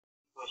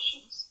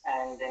questions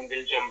and then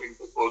we'll jump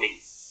into coding.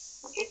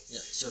 Okay?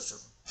 Yeah, sure.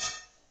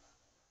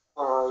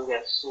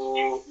 Yes.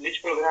 So,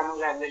 which programming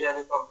language are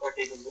you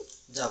comfortable with?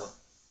 Java.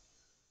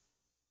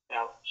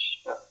 Yeah,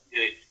 sure.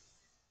 Great.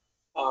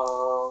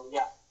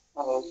 Yeah.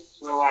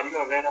 So, are you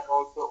aware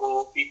about the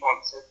OOP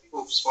concept,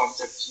 OOPS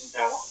concepts in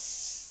Java?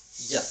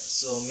 Yeah,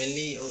 so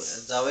mainly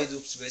Java is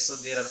OOPS based, so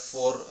there are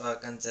four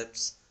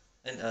concepts: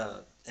 and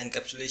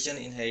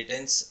encapsulation,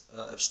 inheritance,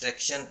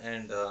 abstraction,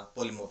 and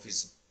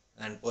polymorphism.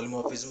 And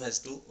polymorphism has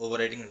two: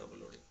 overriding and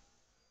overloading.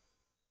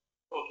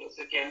 Okay,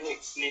 so can you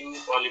explain the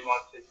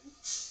polymorphism?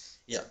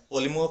 Yeah,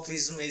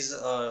 polymorphism is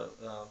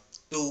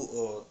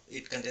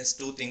it contains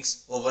two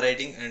things: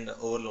 overriding and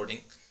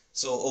overloading.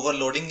 So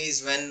overloading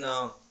is when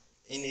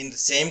in the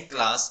same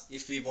class,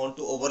 if we want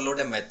to overload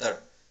a method,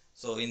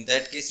 so in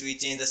that case we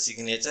change the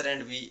signature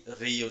and we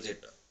reuse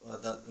it,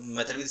 the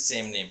method with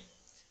same name.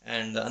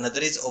 And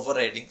another is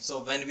overriding. So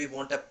when we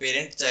want a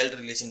parent child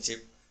relationship,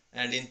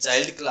 and in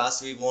child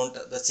class we want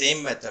the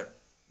same method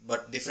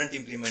but different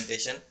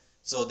implementation,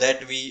 so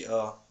that we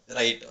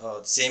write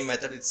same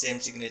method with same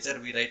signature,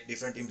 we write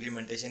different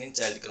implementation in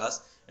child class,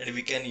 and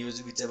we can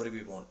use whichever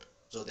we want.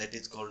 So that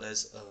is called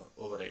as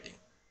overriding.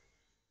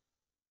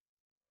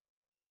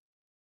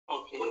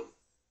 Okay.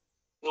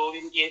 So,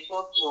 in case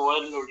of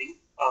overloading,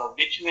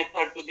 which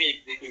method to be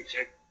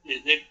executed?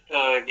 Is it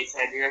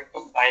decided at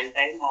compile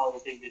time or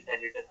it is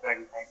decided at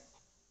runtime?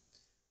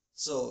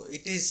 So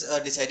it is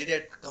decided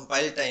at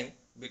compile time,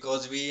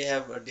 because we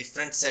have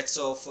different sets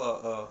of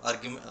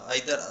argument,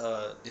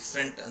 either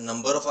different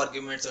number of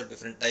arguments or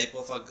different type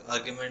of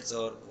arguments,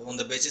 or on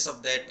the basis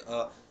of that,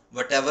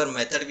 whatever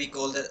method we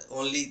call, that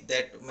only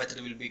that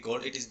method will be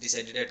called. It is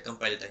decided at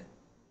compile time.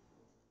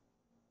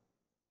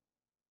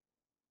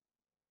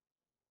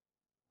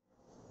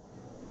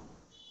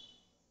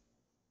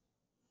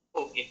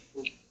 Okay.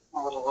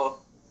 Uh,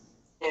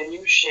 can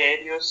you share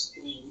your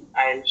screen?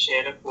 I'll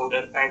share a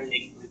folder file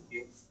link with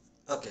you.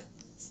 Okay.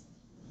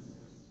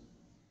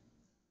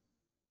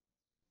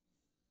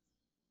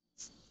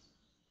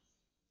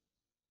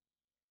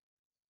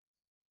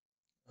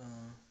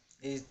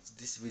 Is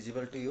this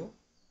visible to you?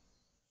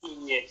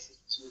 Yes,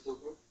 it's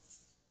visible.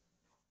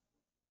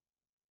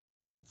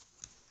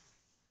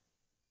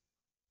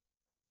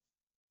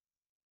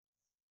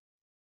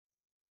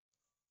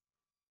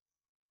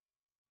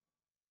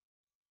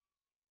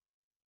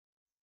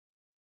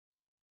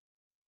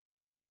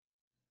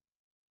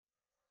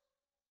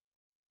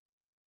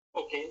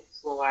 Okay,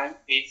 so I'm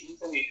facing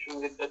some issue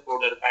with the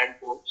folder file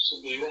code.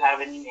 So, do you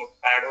have any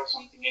notepad or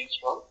something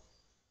installed?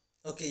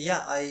 Okay,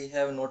 yeah, I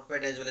have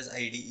Notepad as well as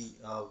IDE.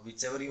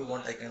 Whichever you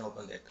want, I can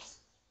open that.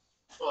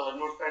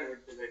 Notepad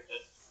would be better.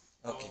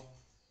 Okay.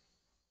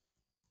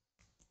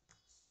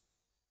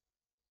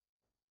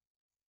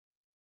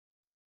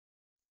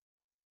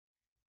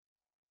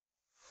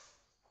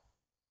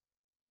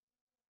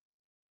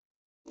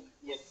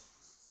 Yes.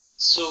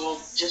 So,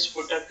 just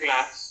put a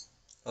class,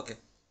 Okay.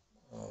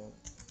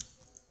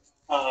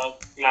 Uh,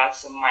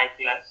 class, my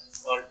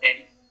class, or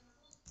 10.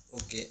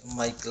 okay,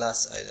 my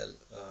class I'll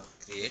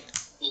create.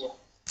 Yeah.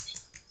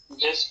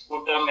 Just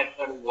put a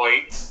method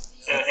void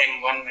Okay.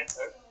 m1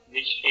 method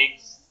which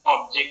takes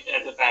object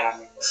as a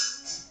parameter.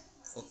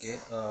 Okay.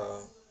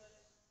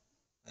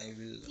 I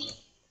will.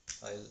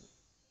 I'll.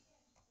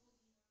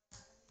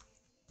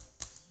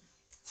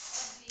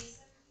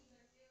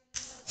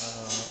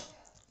 Uh,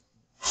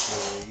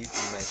 create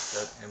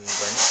method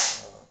m1.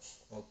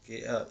 Okay.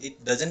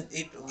 It doesn't.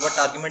 It what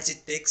arguments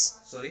it takes?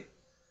 Sorry.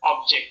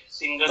 Object,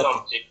 single Okay.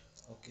 object.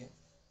 Okay.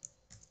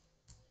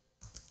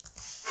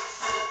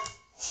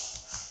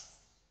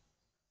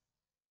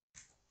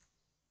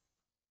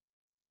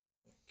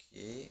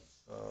 Okay.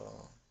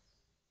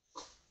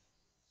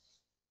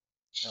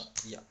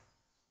 Yeah.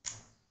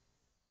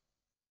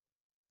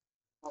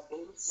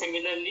 Okay.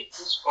 Similarly,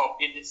 just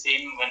copy the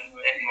same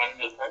m1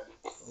 method.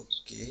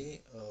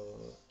 Okay.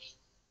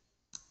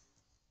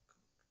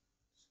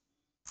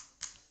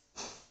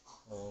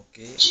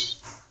 Okay.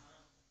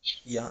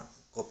 Yeah.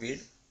 Copied.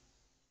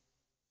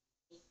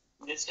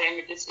 This time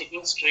it is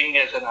taking string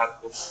as an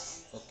argument.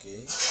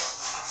 Okay.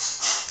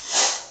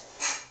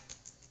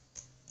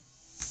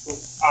 So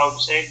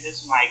outside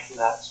this my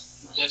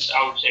class, just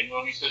outside,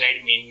 no need to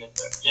write main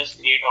method. Just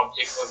create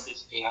object of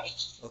this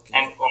class Okay.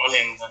 and call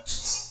m1.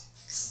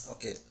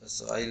 Okay.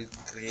 So I'll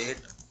create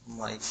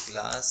my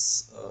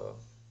class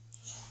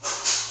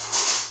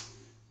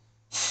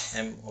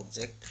m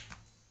object.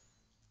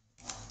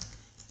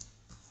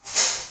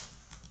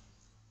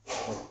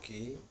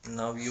 Okay.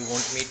 Now you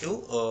want me to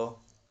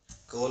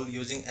call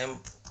using m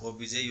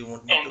obj. You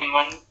want me to.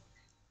 m1,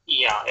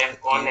 yeah, and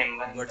call Okay.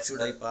 m1 What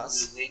should I method pass?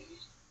 using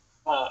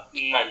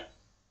null.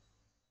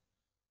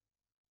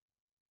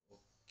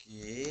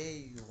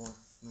 Okay. You want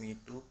me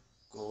to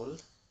call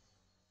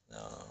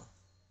uh,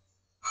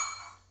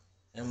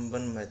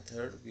 m1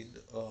 method with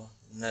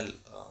null.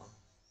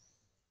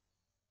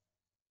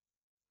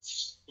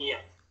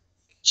 Yeah.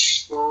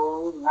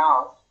 So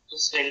now,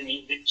 just tell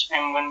me which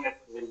M1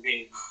 method will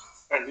be used.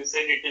 As you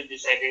said, it is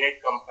decided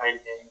at compile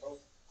time, right?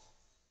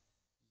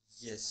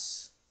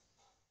 Yes.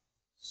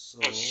 So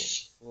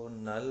Yes. for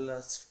null,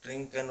 a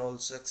string can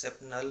also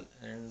accept null,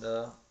 and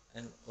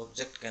an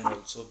object can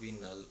also be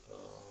null.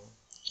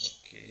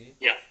 Okay.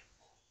 Yeah.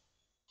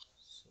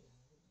 So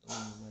the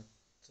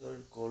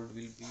method called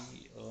will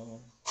be.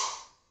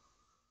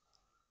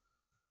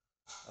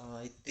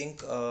 I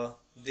think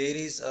there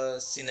is a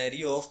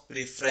scenario of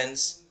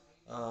preference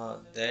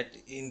that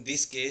in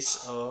this case,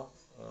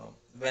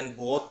 when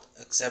both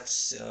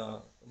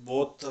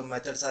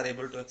methods are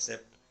able to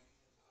accept,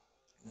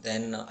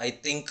 then I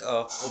think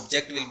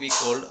object will be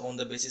called on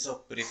the basis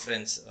of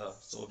preference.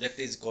 So object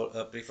is called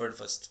preferred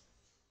first.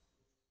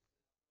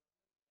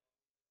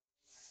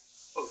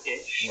 Okay.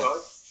 Yeah,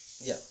 Sure.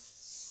 yeah,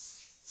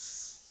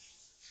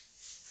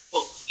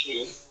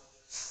 Okay.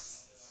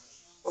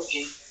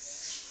 Okay.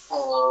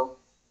 Uh,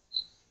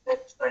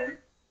 that's fine.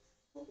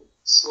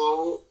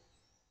 So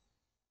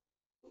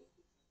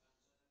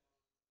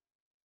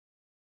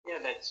yeah,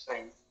 that's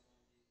fine.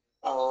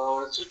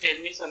 So tell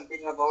me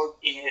something about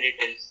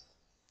inheritance.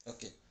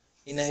 okay.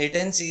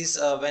 Inheritance is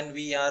when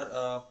we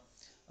are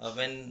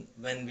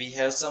when we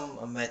have some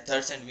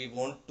methods and we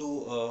want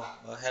to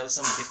have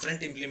some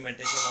different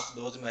implementation of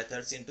those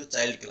methods into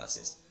child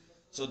classes.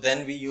 So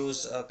then we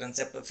use a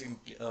concept of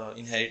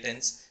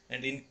inheritance,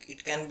 and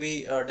it can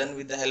be done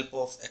with the help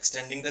of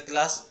extending the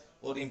class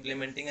or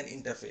implementing an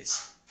interface.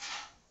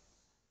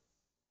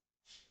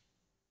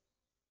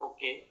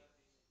 Okay.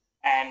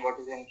 And what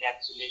is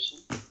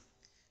encapsulation?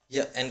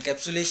 Yeah,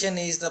 encapsulation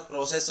is the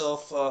process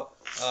of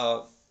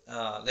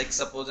like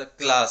suppose a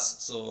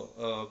class.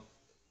 So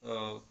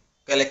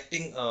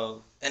collecting,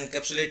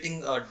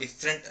 encapsulating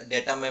different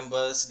data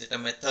members, data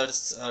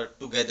methods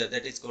together.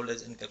 That is called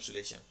as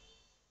encapsulation.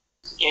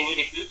 Can you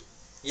repeat?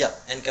 Yeah,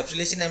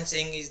 encapsulation I'm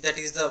saying is that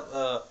is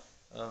the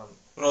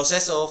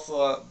process of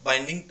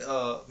binding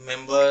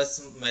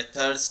members,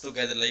 methods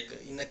together like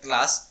in a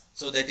class.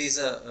 So that is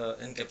a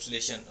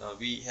encapsulation.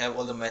 We have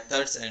all the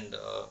methods and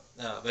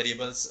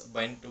variables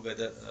bind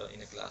together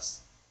in a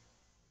class.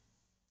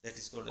 That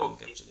is called an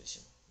Okay.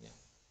 encapsulation. Yeah.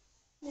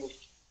 Yes.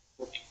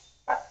 Okay.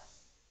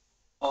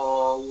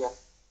 Yeah,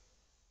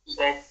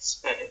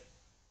 that's correct.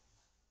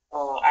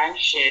 I'm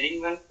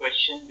sharing one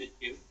question with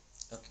you.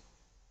 Okay.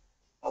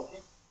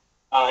 Okay.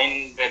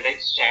 In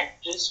WebEx chat,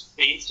 just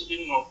paste it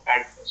in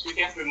Notepad first. You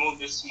can remove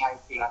this my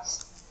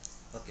class.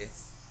 Okay.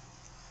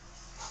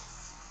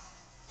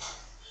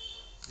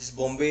 This is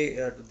Bombay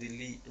to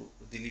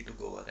Delhi to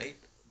Goa, right?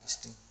 This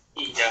thing.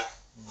 Okay. Yeah.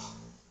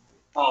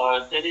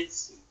 Mm, There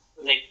is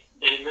like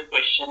there is a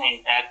question,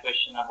 entire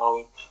question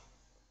about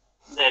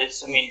there is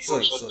some oh,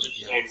 sorry, inputs or sorry. just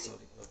Yeah, read.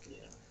 sorry. Okay.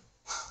 Yeah.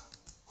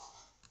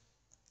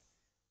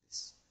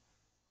 This,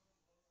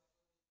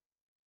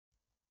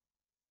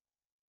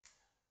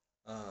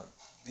 uh,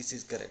 this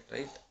is correct,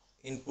 right?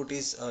 Input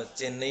is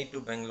Chennai to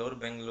Bangalore,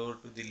 Bangalore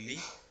to Delhi,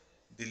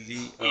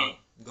 Delhi, Hmm.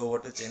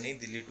 Goa to Chennai,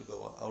 Delhi to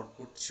Goa.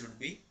 Output should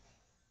be.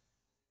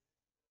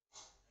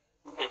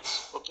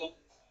 Yes. Okay.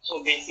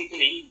 So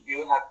basically,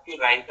 you have to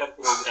write a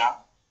program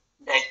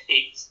that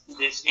takes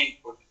this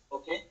input.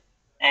 Okay.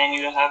 And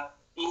you have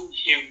to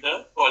give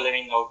the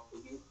following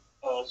output.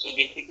 So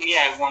basically,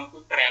 I want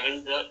to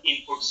travel the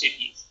input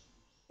cities.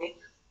 Okay.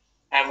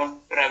 I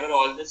want to travel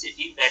all the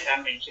cities that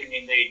are mentioned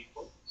in the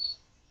input.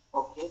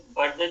 Okay,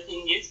 but the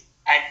thing is,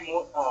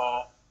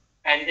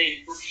 and the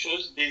input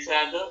shows these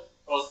are the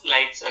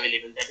flights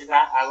available. That is,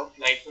 I have a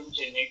flight from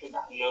Chennai to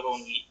Bangalore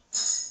only.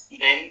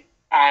 Then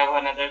I have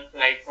another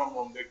flight from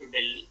Bombay to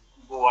Delhi,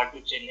 Goa to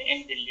Chennai,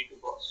 and Delhi to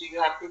Goa. So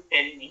you have to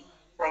tell me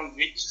from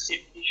which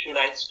city should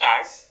I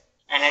start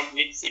and at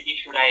which city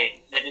should I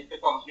end. That is the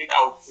complete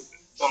output,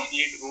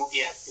 complete route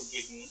you have to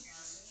give me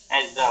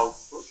as the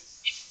output.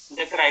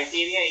 The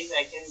criteria is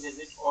I can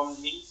visit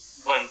only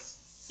once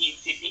each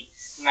city,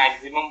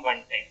 maximum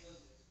one time.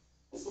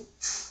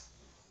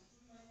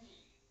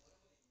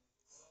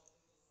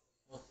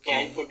 Okay,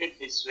 I'll Okay. put it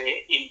this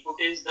way. Input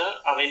is the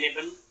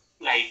available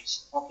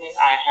flights. Okay,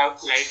 I have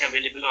flight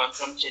available on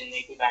from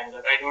Chennai to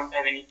Bangalore. I don't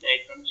have any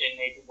flight from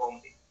Chennai to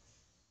Bombay.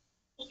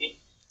 Okay,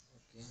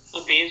 Okay.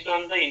 so based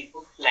on the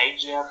input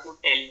flights, you have to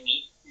tell me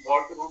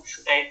what route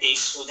should I take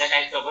so that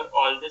I cover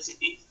all the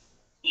cities.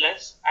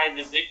 Plus, I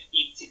visit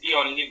each city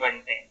only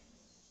one time.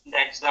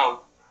 That's the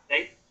output,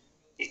 right?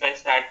 If I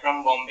start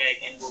from Bombay, I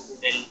can go to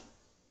Delhi.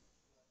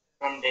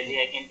 From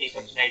Delhi, I can take a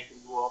Okay. flight to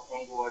Goa,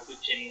 from Goa to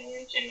Chennai,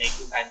 and Chennai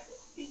to Bangalore.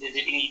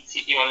 Visiting each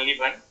city only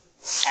one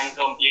and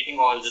completing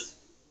all this.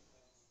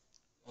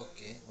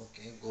 Okay,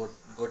 okay,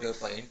 got your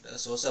point.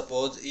 So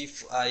suppose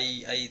if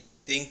I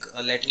think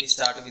let me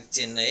start with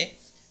Chennai,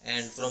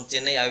 and from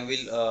Chennai I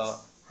will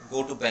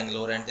go to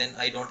Bangalore, and then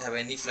I don't have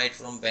any flight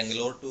from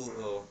Bangalore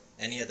to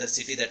any other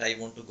city that I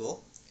want to go.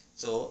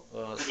 So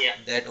Yeah,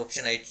 that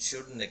option I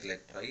should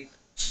neglect, right?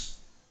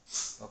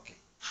 Okay.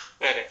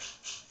 correct.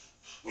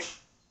 Okay.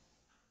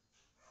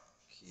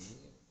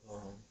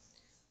 Um,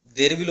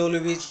 there will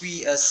always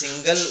be a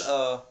single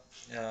uh,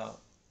 uh,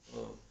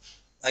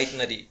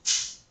 itinerary,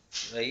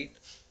 right?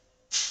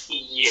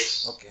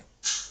 Yes. Okay.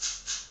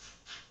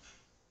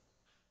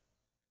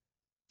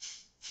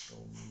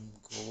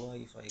 Goa,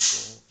 if I go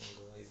from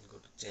Goa, I will go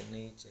to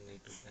Chennai, Chennai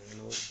to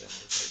Bangalore,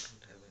 Bangalore I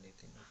don't have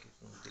anything. Okay,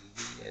 from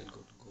Delhi I'll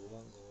go to Goa,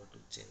 Goa to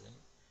Chennai,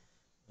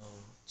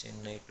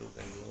 Chennai to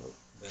Bangalore,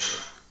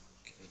 Bangalore.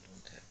 Okay, I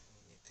don't have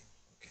anything.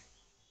 Okay,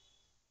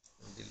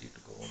 from Delhi to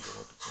Goa,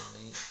 Goa to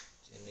Chennai,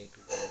 Chennai to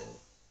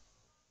Bangalore.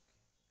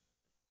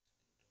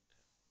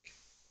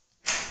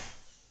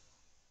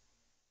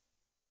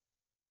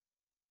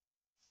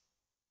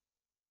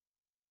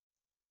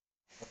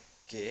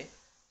 Okay,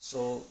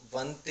 so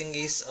one thing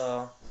is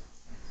uh,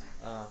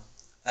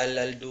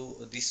 I'll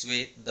do this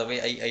way, the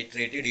way I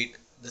treated it,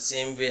 the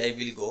same way I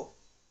will go.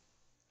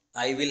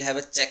 I will have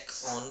a check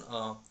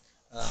on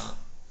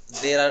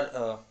there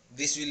are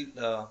this will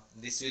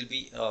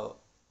be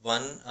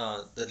one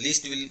the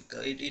list will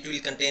it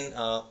will contain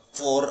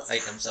four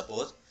items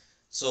suppose.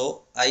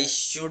 So I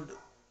should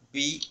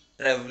be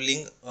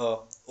traveling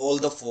all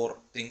the four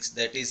things,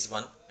 that is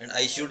one, and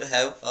I should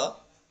have a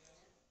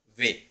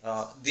way.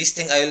 This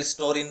thing I will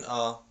store in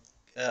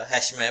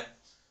hash map,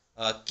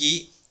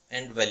 key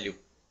and value.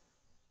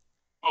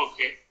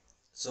 Okay.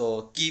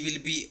 So key will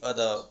be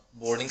the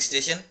boarding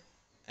station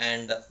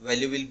and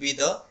value will be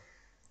the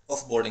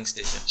of boarding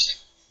station.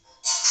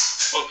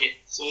 Okay.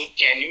 So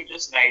can you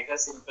just write a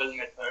simple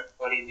method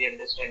for easy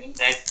understanding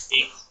that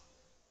takes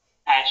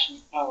hash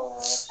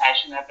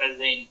map as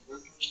the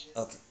input?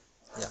 Okay.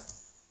 Yeah.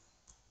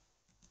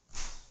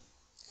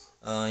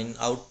 In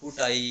output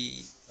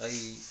I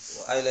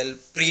I'll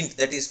print,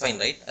 that is fine,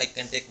 right? I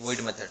can take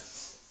void method.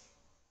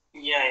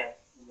 Yeah, yeah.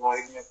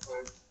 Void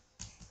method.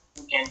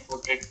 You can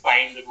put it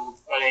find root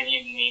or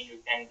any name you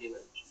can give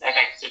it that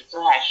accepts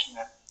a hash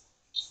map.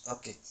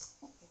 Okay.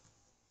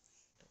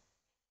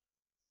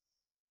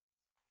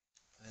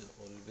 I'll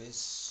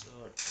always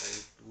try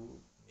to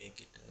make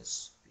it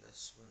as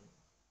 +1.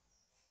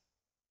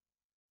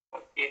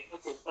 Okay.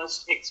 Okay.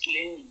 First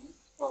explain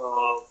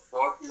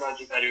what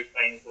logic are you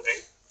trying to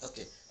write?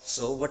 Okay.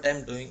 So what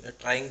I'm doing,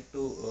 trying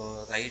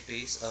to write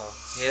is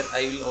here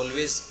I will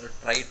always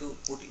try to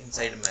put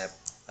inside map.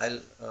 I'll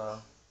uh,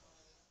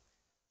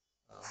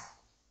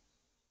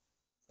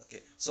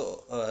 okay,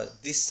 so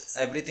this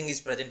everything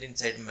is present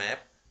inside map.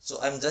 So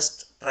I'm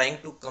just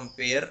trying to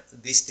compare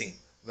this thing,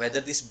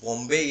 whether this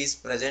Bombay is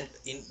present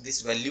in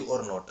this value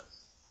or not.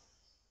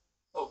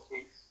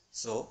 Okay.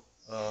 So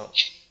I'll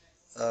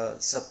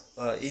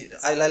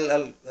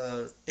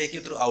take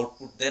you through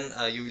output, then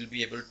you will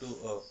be able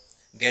to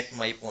get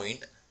my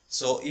point.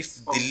 So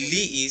if Okay.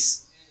 Delhi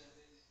is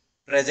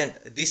present,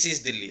 this is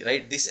Delhi,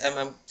 right? This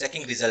I'm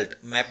checking result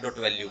map dot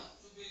value.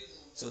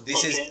 So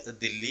this is Okay.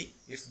 Delhi.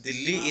 If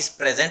Delhi is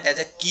present as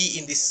a key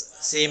in this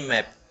same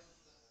map,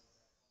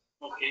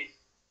 Okay.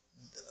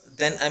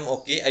 then I'm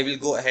okay. I will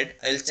go ahead.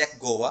 I'll check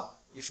Goa.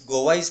 If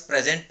Goa is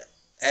present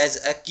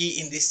as a key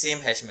in this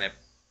same hash map,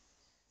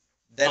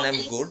 then I'm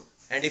Okay. good.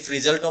 And if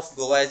result of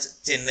Goa is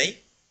Chennai,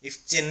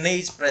 if Chennai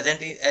is present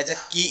as a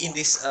key in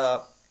this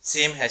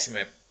same hash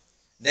map,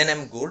 then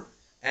I'm good.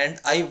 And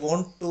I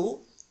want to,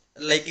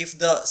 like, if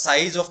the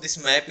size of this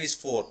map is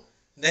 4,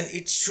 then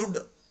it should,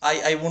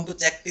 I want to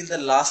check till the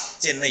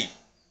last Chennai.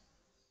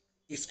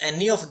 If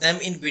any of them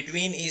in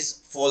between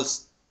is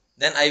false,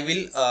 then I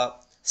will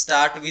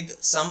start with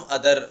some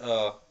other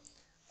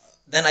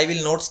then I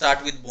will not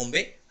start with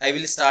Bombay, I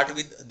will start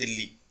with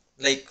Delhi.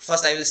 Like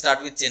first I will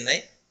start with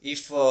Chennai.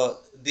 If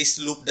this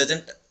loop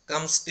doesn't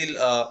come till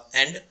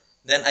end,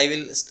 then I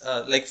will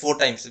like 4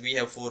 times we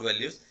have 4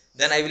 values,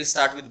 then I will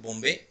start with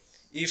Bombay.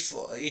 If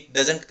it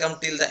doesn't come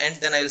till the end,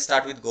 then I will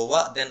start with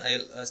Goa, then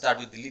I'll start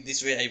with Delhi.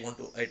 This way I want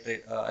to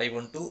iterate, I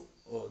want to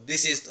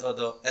this is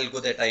the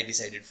algo that I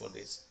decided for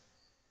this.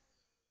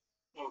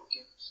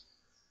 Okay.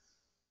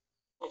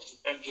 Okay.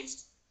 Thank you.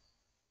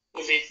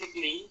 So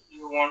basically,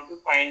 you want to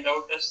find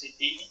out a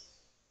city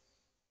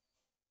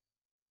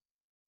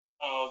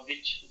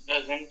which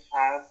doesn't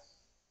have,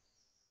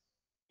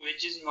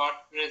 which is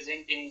not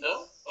present in the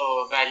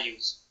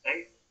values,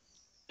 right?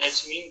 That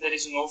means there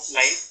is no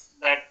flight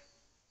that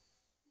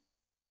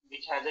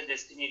which has a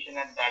destination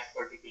at that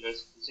particular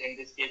city. So in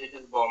this case, it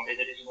is Bombay.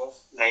 There is no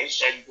flight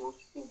that goes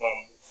to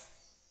Bombay,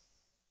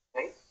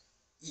 right?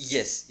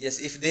 Yes, yes.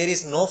 If there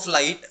is no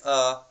flight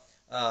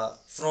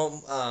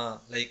from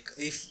like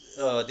if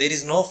there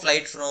is no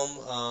flight from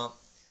uh,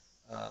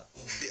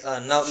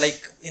 now,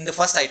 like in the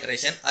first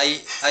iteration,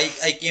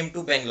 I came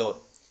to Bangalore.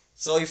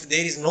 So if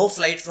there is no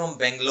flight from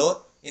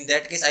Bangalore, in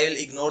that case I will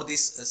ignore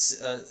this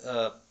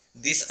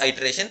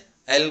iteration.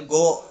 I'll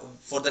go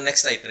for the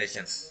next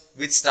iteration,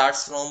 which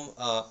starts from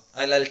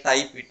I'll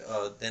type it.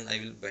 Then I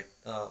will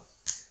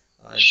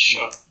I'll be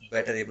Sure.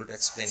 better able to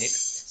explain it.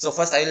 So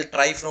first I will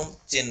try from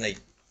Chennai.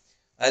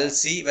 I'll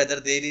see whether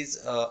there is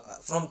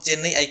from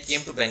Chennai I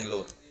came to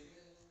Bangalore.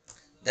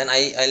 Then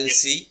I'll Yes.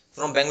 see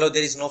from Bangalore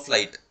there is no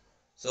flight.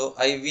 So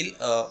I will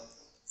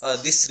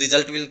this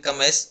result will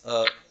come as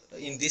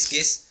in this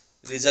case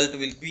result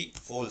will be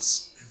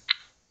false.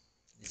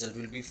 Result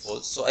will be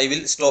false. So I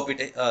will stop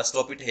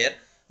it here.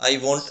 I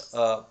won't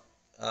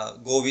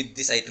go with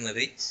this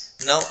itinerary.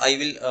 Now I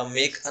will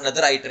make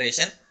another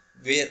iteration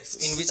where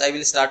in which I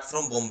will start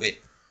from Bombay.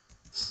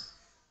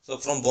 So So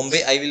from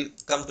Bombay I will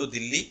come to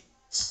Delhi,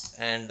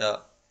 and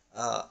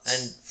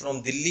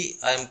from Delhi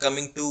I am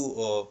coming to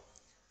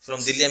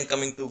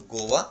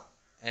Goa,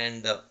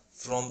 and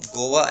from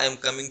Goa I am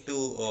coming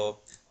to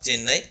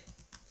Chennai,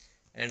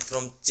 and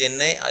from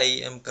Chennai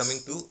I am coming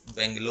to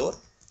Bangalore,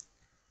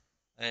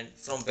 and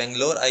from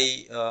Bangalore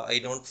I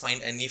don't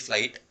find any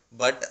flight,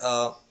 but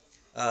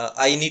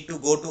I need to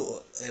go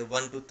to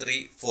 1 2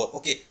 3 4,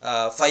 okay,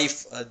 five,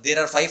 there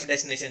are five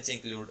destinations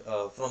include,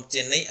 from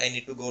Chennai I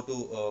need to go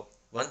to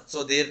one,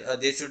 so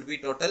there should be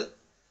total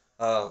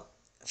uh,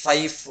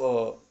 five,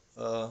 uh,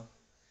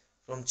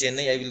 from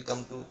Chennai I will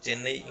come to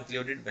Chennai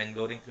included,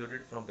 Bangalore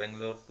included, from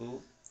Bangalore to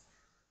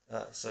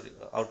sorry,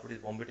 output is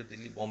Bombay to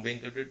Delhi, Bombay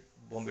included,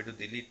 Bombay to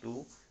Delhi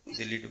 2,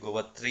 Delhi to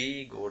Goa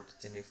 3, Goa to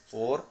Chennai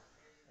 4,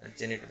 and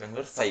Chennai to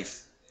Bangalore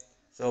 5.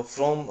 So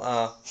from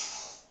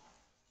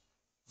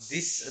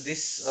this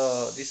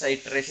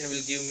iteration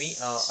will give me,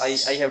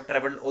 I have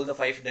traveled all the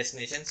five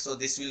destinations, so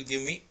this will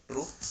give me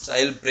true. So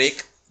I will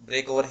break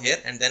over here,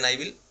 and then I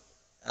will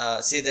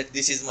say that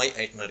this is my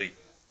itinerary.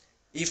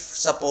 If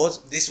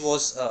suppose this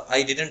was,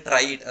 I didn't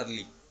try it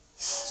early,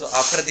 so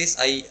after this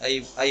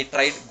I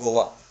tried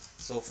Goa.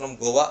 So from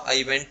Goa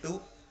I went to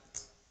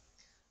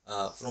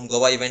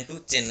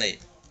Chennai,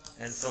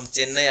 and from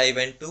Chennai I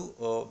went to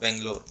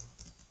Bangalore.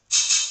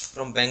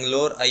 From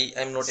Bangalore I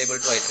am not able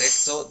to iterate,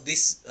 so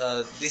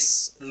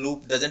this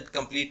loop doesn't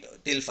complete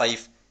till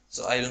 5,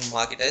 so I will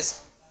mark it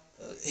as,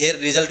 here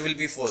result will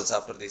be false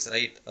after this,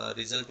 right?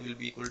 Result will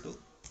be equal to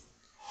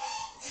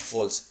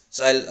false,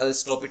 so I'll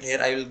stop it here.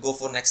 I will go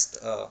for next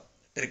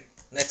trick,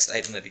 next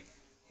itinerary.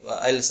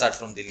 I'll start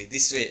from Delhi,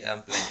 this way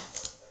I'm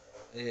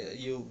planning.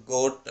 You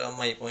got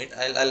my point.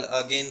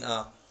 I'll again,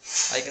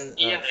 I can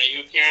Yeah,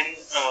 you can.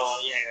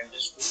 Yeah, I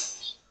understood.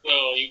 So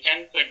you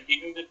can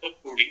continue with the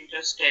coding.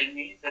 Just tell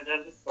me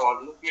whether the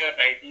for loop you are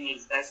writing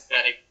is that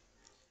correct.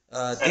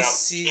 this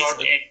Routes is dot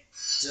end.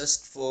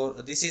 just for,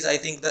 this is I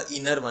think the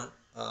inner one.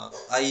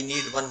 I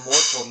need one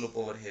more for loop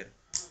over here.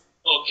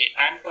 Okay,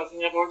 I'm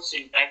talking about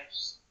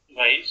syntax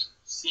wise.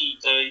 See,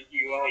 the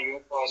you are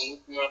for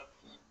loop you are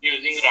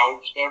using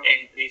routes dot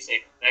entry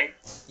set, right?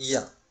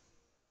 Yeah.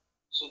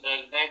 So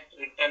does that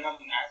return a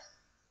map?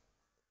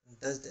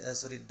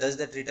 Does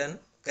that return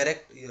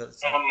correct? You are A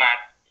saying. map.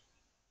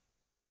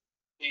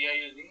 So you are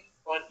using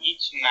for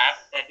each map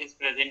that is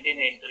present in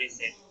entry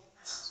set.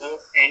 So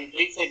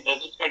entry set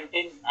does it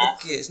contain map?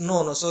 Okay,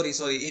 no, sorry.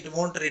 It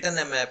won't return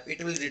a map.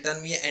 It will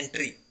return me an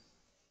entry.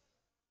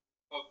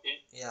 Okay.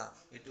 Yeah,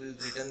 it will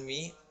return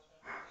me.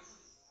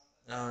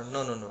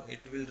 No.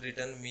 It will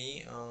return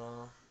me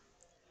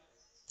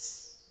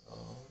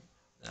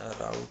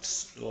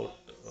routes dot.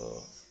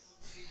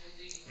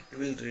 It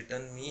will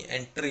return me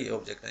entry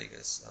object, I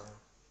guess.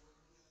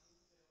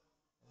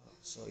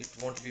 So it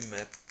won't be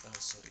map.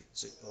 Sorry.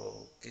 So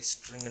okay,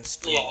 string and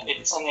string Yeah, will be.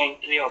 it's an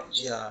entry object.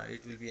 Yeah,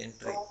 it will be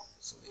entry.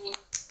 Sorry.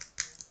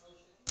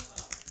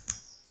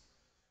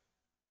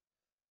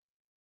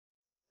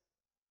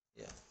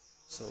 Yeah,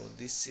 so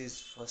this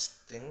is first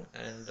thing,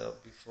 and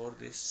before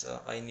this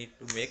I need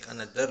to make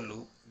another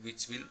loop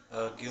which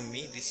will give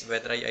me this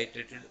whether I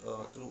iterated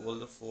through all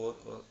the four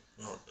or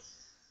not,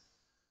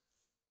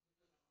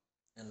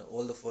 and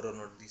all the four or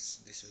not, this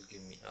will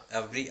give me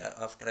every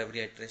after every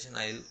iteration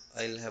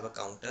I'll have a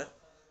counter.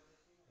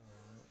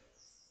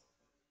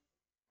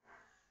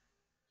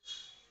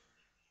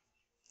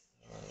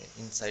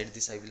 Inside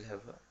this I will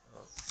have a,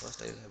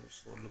 first I will have a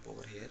for loop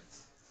over here.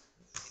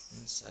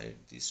 Inside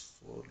this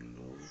for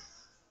loop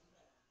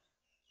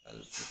I'll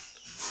put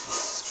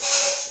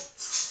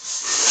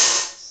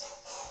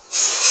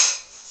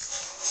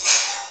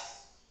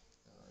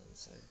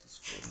inside this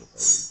for loop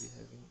I will be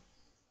having,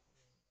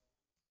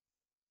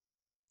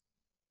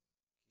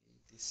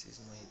 this is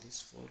my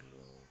this for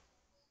loop.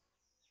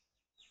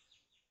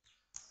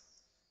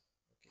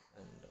 Okay,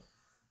 and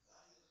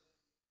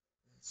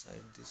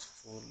inside this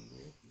for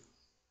loop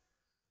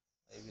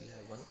I will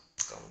have one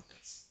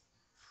counter.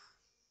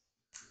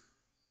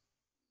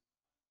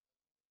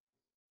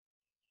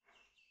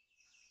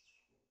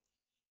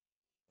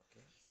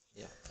 Okay,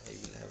 yeah, I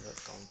will have a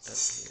counter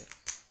here.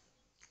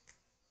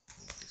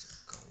 It is a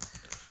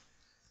counter.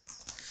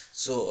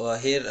 So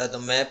here the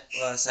map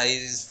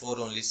size is 4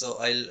 only, so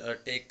I'll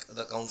take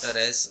the counter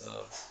as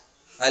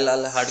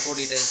I'll hard code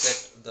it as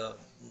that the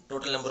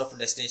total number of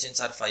destinations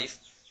are 5,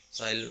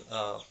 so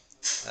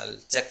I'll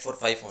check for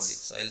 5 only,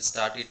 so I'll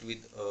start it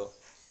with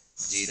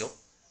 0,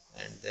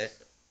 and that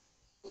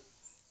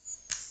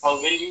How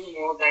will you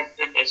know that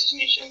the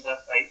destinations are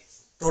right?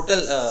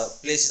 total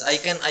places I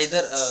can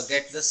either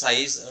get the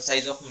size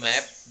of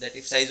map, that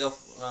if size of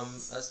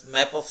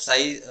map of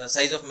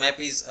size of map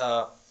is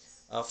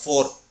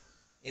 4,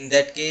 in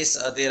that case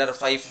there are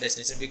 5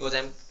 destinations because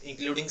I'm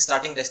including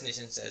starting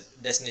destinations as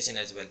destination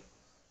as well.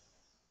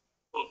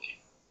 Okay.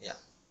 Yeah,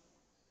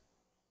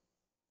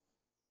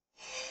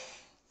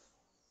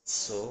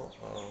 so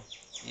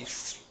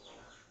if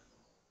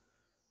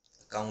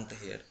count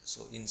here,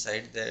 so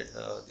inside that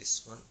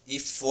this one,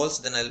 if false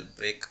then I'll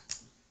break.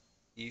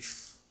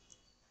 If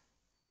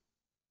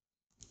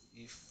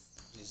if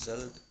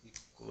result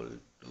equal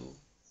to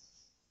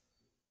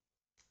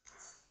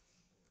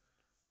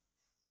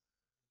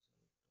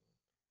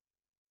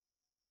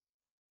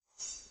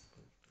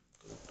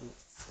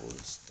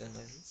false, then I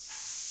will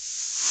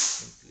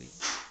simply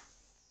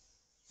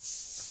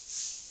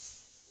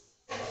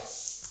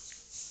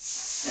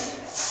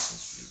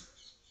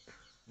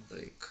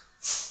break,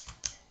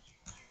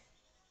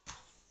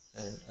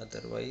 and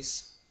otherwise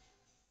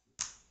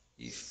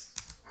if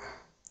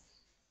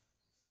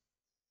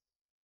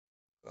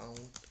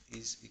count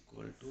is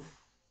equal to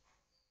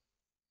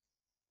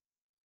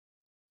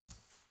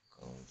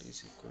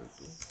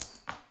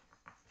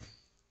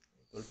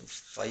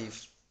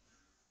 5,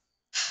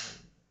 and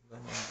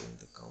when I'm doing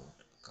the count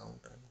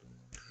I'm doing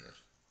over here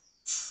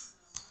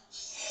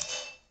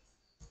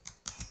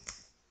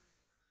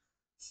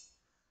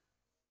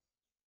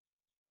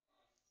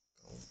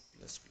count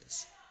plus plus.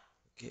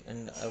 Okay,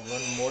 and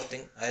one more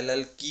thing,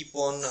 I'll keep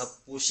on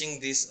pushing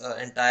this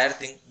entire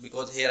thing,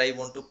 because here I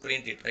want to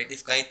print it, right?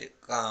 If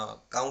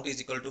count is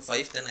equal to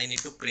 5, then I need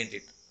to print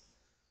it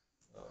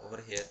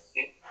over here.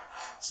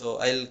 So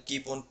I'll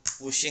keep on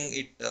pushing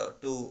it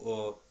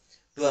to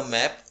a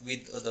map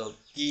with the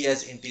key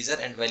as integer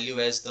and value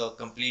as the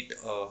complete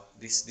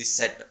this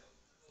set,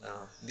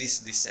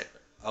 this set,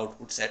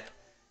 output set.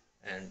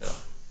 And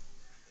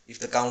if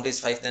the count is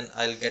 5, then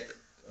I'll get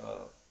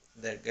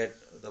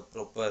the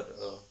proper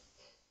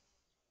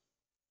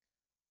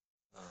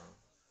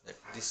that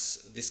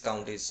this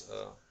count is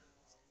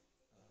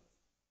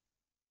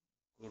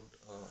good.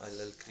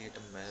 I'll create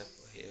a map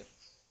here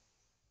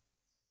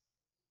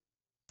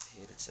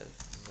itself,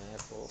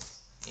 map of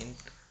int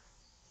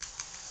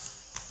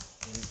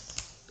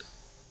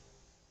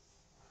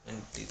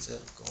integer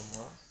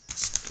comma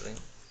string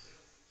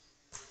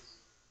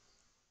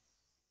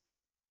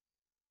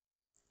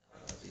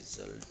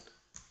result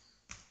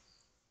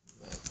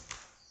map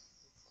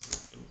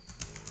to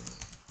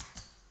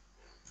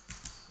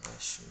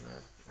hash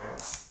map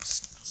of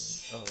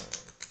string. Oh,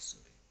 okay,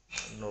 sorry,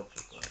 not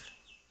required.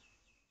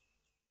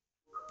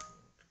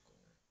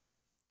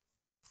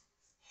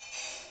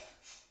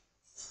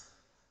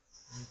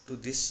 To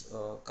this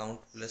count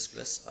plus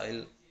plus,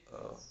 I'll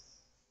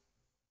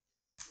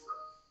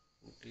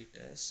put it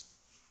as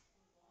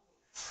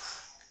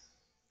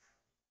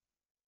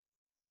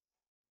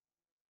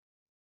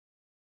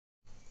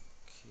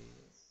okay.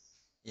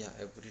 Yeah,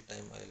 every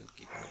time I'll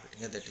keep on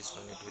repeating it, that is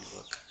when it will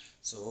work.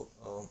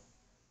 So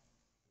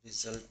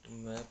result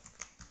map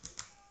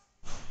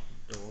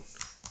dot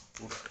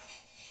put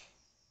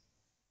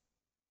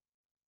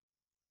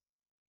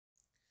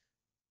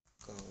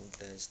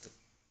count as the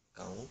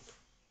count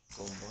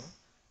comma,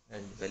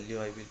 and value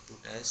I will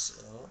put as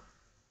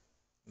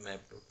map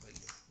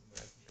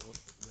dot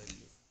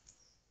value.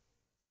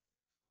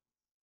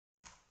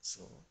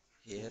 So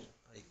here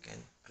I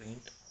can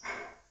print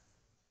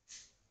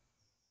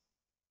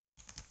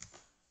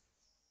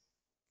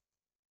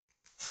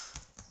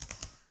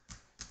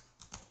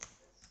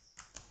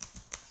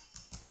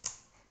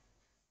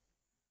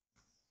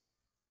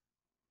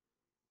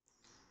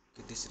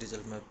okay, this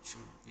result map should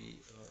be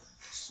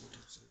this result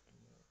map.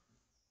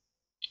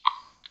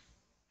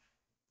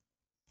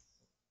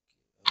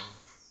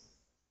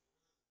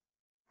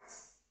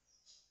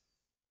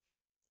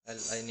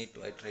 I need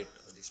to iterate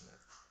this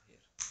map here.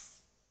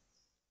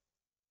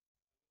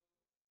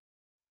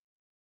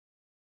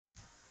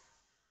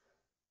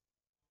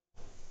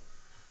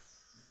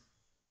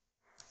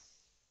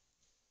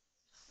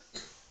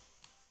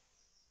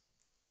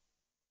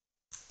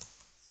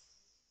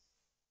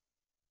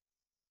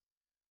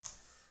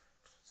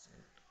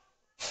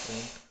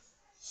 Print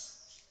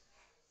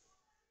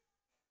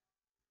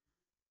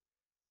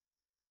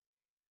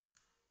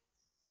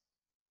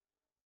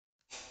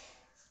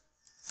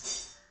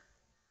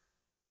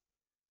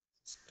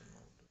system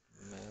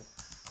map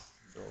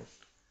dot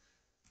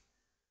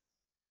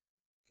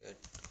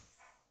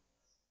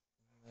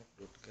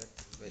get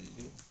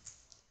value,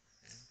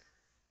 and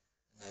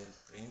I will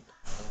print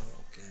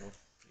okay, not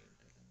print,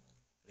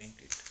 print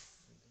it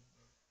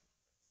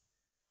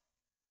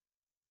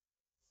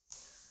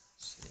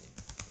same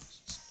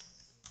system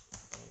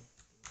print.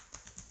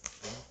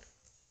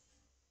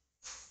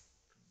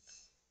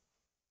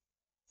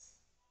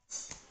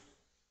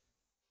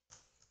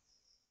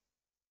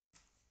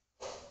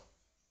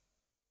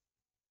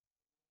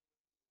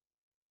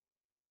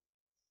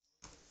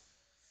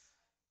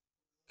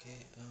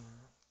 Okay,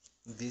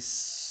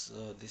 this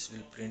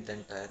will print the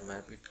entire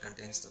map. It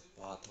contains the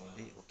path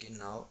only. Okay,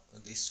 now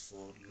this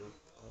for loop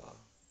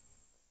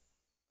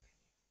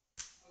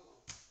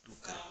to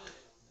correct.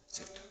 That's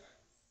it.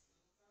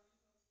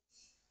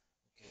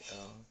 Okay,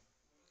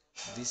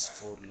 this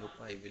for loop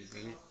I will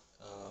be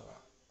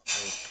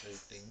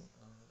iterating.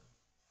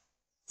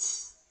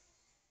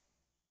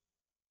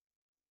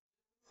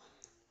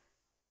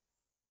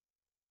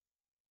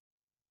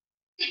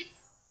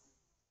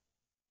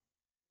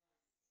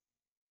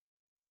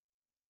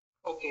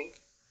 Okay,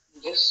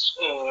 just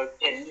tell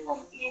me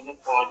one thing in the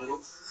for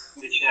loop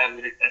which you have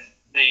written,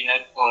 the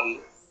inner for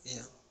loop.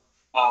 Yeah.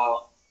 Uh,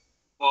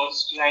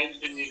 first line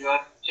you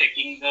are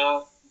checking the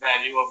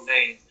value of the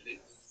entry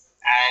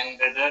and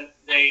whether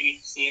the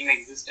same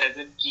exists as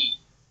a key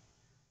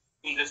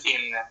in the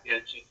same map you are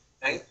checking,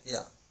 Yeah, right?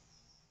 yeah,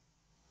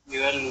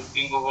 You are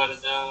looking over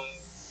the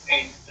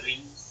entry,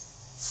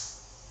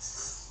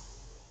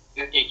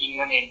 you're taking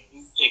one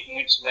entry, checking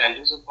its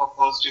value. So for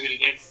first you will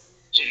get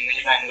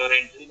Chennai Bangalore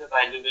entry, the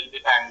value will be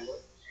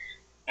Bangalore,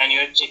 and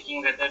you're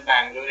checking whether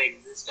Bangalore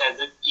exists as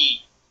a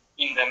key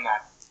in the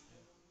map.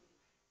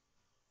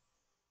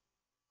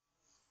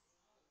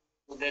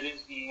 So there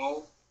is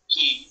no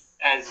key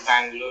as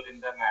Bangalore in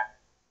the map.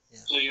 yeah,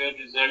 So your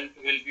result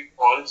will be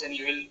false and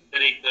you will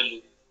break the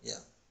loop. yeah.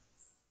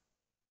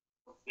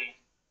 Okay.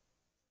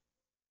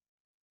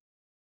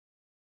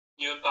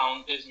 Your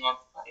count is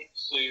not 5.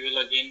 So you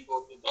will again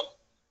go to the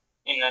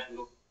inner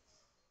loop.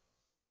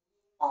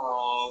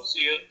 So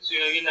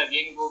you will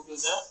again go to the,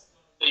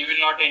 so you will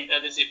not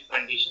enter this if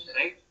condition,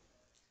 right?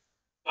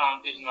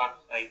 Count is not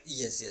 5.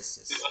 Yes, yes,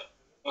 yes.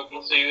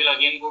 Okay, so you will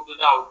again go to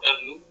the outer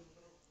loop.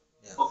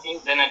 Yeah. Okay,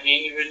 then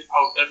again you will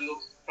outer loop,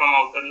 from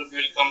outer loop you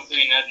will come to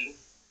inner loop.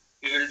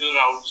 You will do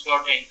routes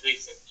dot entry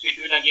set. So it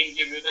will again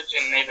give you the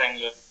Chennai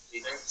Bangalore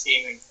entry, right?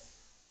 Same entry.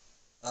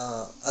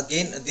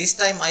 Again, this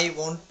time I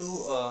want to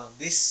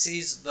this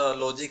is the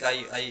logic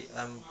I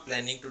am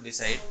planning to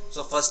decide.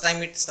 So first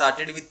time it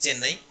started with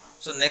Chennai,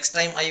 so next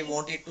time I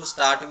want it to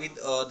start with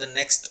the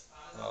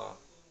uh,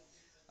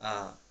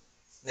 uh,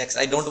 next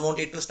I don't want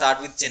it to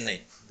start with Chennai.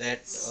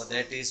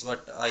 That is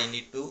what I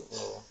need to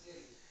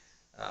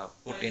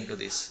put into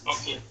this.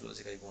 Okay. That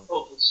logic I want to.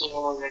 Okay,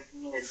 so let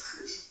me help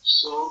you.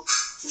 So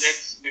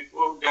let's,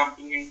 before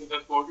jumping into the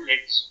code,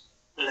 let's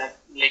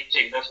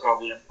check the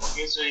problem.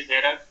 Okay, so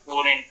there are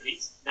 4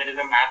 entries. There is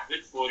a map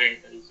with 4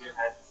 entries you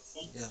have.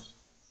 Okay? Yeah.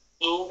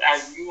 So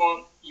as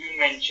you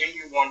mentioned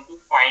you want to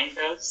find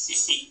a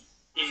city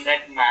in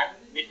that map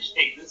which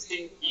exists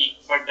in key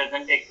but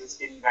doesn't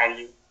exist in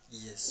value.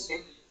 Yes.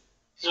 Okay.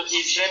 So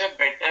is there a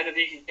better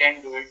way you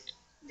can do it?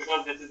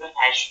 Because this is a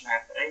hash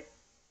map, right?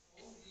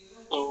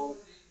 So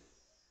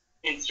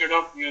instead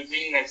of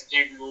using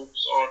nested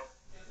loops or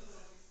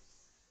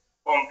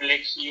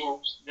complex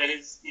loops,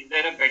 is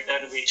there a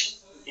better way?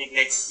 Okay,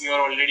 like you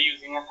are already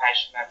using a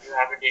hash map, you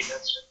have a data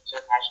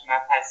structure, hash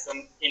map has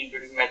some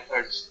inbuilt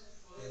methods.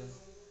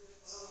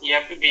 You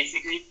have to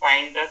basically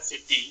find the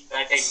city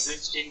that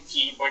exists in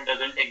key but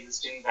doesn't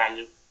exist in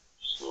value.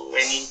 So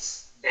any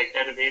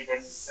better way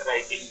than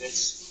writing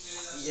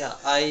this? Yeah,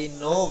 I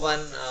know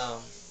one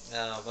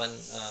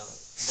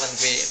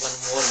way, one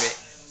more way.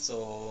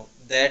 So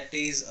that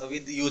is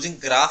with using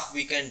graph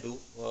we can do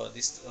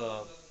this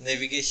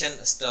navigation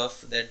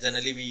stuff. That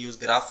generally we use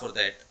graph for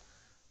that.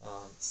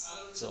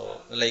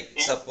 So like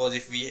Okay. suppose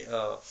if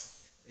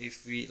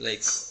we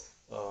like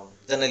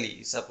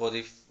generally suppose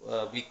if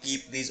we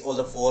keep these all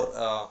the four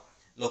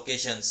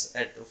locations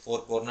at four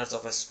corners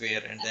of a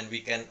square, and then we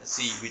can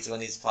see which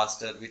one is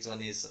faster, which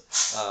one is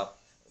uh,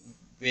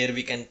 where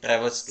we can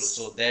traverse to.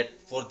 So that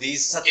for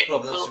these such Okay.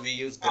 problems So we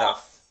use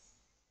graph.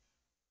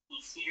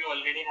 so you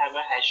already have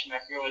a hash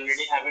map, you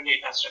already have a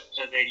data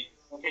structure ready.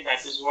 Okay,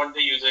 that is what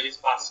the user is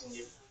passing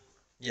you.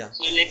 Yeah.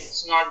 So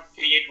let's not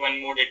create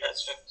one more data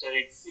structure.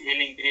 It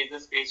will increase the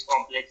space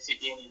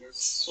complexity in this.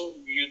 So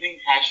using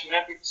hash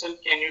map itself,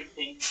 can you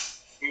think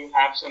you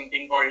have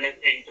something called as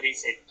entry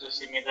set? So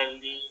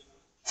similarly,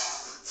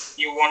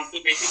 you want to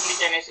basically,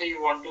 can I say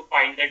you want to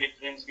find the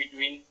difference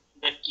between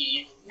the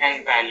keys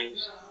and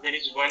values? There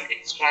is one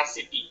extra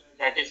city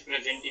that is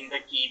present in the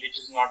key which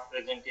is not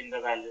present in the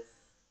value.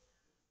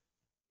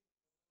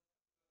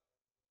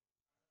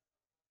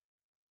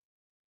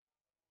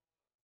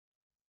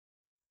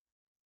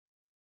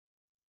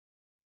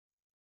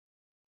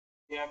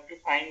 You have to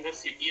find the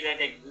city that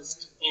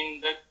exists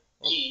in the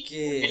key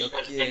Okay, which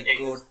okay, doesn't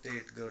exist.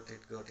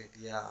 got it.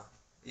 Yeah.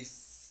 If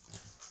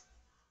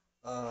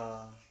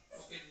uh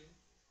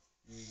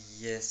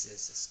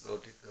yes,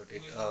 got it.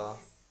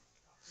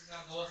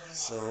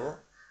 So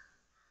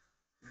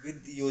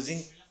with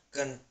using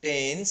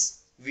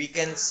contains, we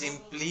can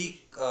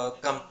simply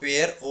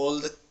compare all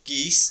the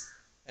keys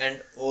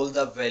and all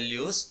the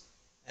values,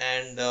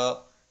 and uh,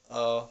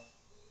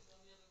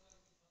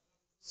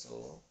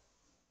 so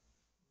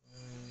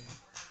mm,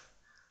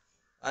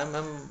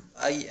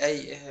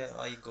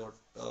 I got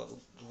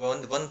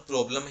one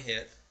problem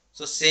here.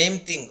 So same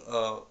thing.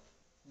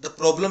 The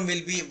problem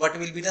will be what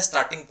will be the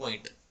starting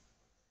point.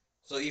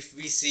 So if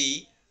we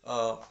see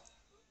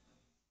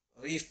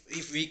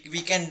if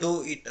we can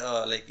do it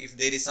like if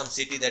there is some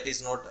city that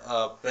is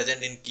not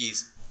present in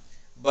keys,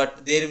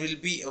 but there will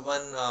be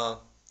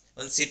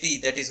one city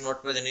that is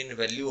not present in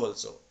value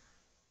also.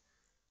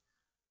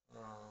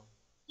 Uh,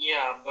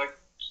 Yeah, but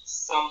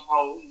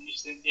somehow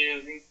since you're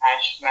using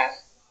hash map,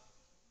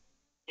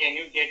 can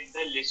you get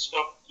the list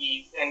of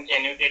keys and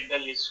can you get the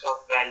list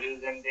of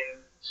values and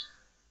then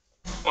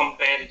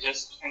compare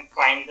just and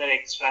find the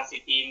extra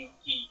city in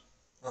key?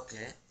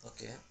 okay,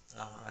 okay.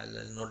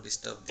 I'll not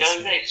disturb this Does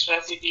here. the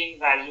extra city in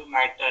value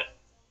matter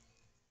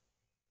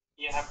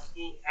you have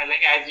to,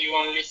 like as you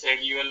only said,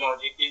 your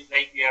logic is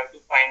like you have to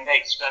find the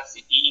extra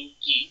city in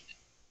key,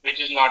 which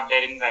is not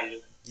there in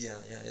value. Yeah.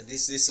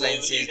 This So line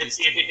in says this this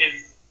case, thing. it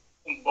is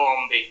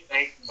Bombay,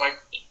 right? But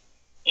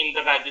in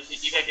the value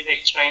city that is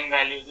extra in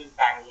values is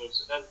Bangalore.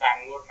 So does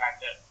Bangalore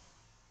matter?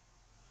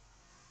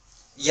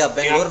 Yeah, You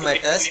Bangalore have to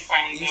matters. basically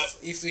find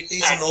the If it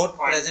is starting not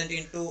point. present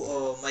into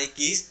my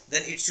keys,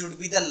 then it should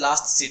be the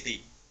last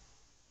city.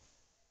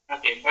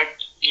 Okay, but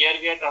here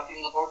we are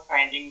talking about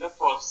finding the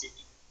first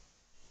city.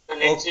 So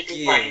let's say to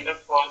Okay. find the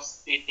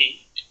first city.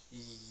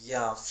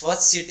 Yeah,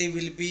 first city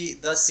will be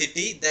the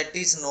city that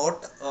is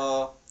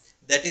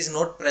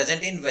not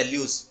present in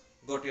values.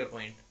 Got your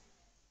point.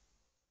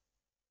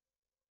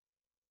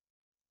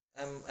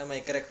 Am I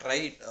correct,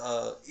 right?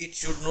 It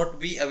should not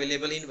be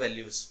available in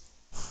values.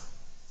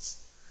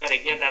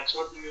 Correct. Yeah, that's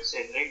what you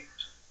said, right?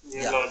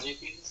 Your Yeah, logic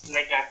is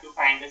like I have to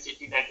find a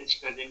city that is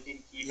present in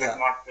key but yeah,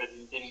 not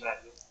present in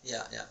value.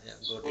 yeah.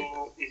 Got it.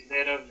 So is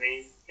there a way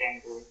you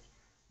can do it?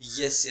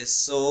 Yes.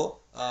 So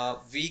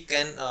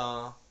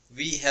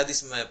we have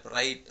this map,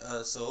 right?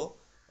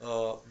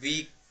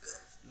 We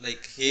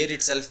like here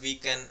itself we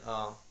can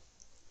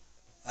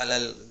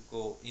I'll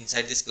go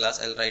inside this class.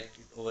 I'll write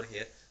it over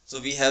here. So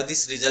we have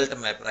this result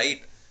map,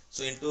 right?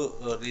 So into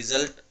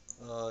result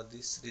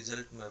this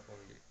result map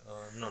only.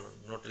 No,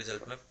 not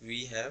result map.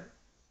 We have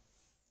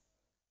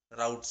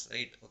routes,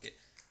 right? Okay,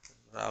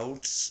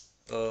 routes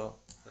uh,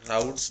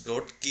 routes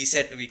dot key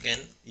set we can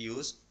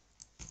use,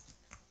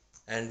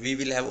 and we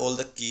will have all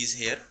the keys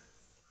here.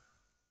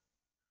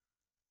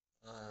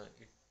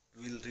 It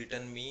will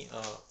return me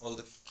all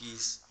the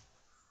keys,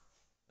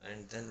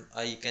 and then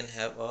I can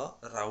have a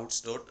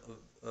routes dot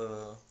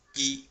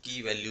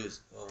key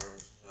values,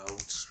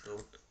 routes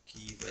dot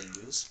key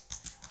values.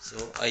 So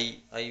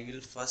I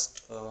will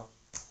first uh,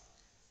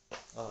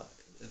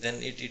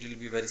 then it will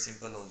be very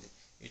simple only.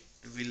 It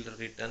will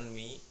return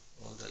me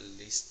all the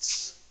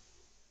lists.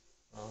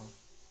 uh,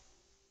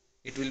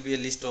 it will be a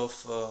list of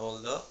all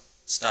the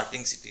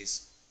starting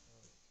cities.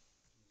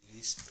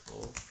 List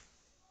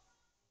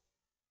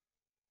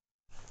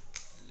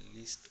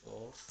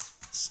of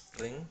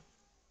string.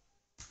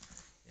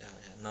 Yeah.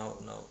 Now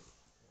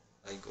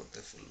I got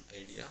the full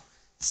idea.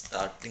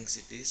 Starting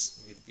cities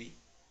will be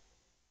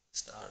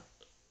start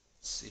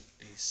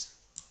cities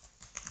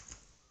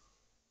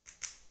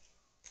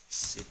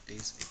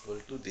cities equal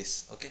to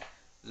this. Okay,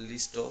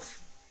 list of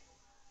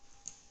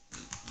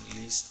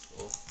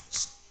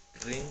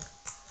string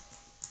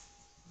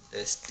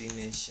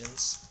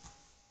destinations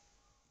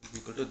will be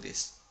equal to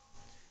this,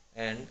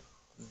 and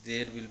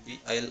there will be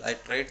I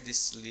tried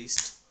this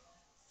list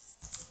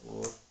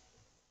for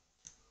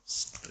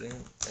string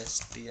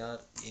str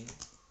in.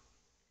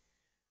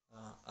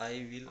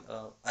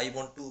 I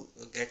want to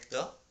get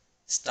the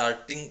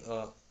starting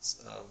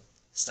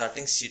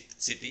starting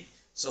city,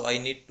 so I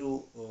need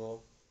to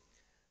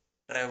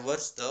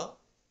traverse the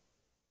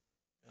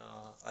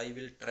I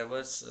will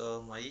traverse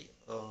my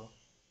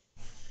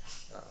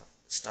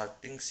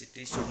starting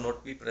city should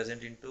not be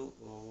present into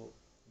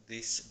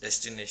these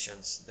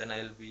destinations. Then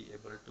I'll be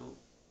able to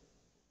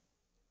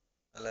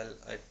I'll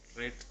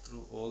iterate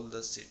through all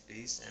the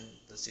cities, and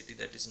the city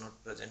that is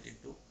not present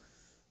into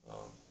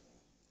uh,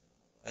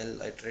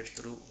 I'll iterate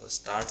through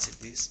start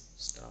cities,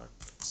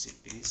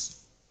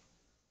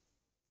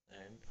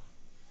 and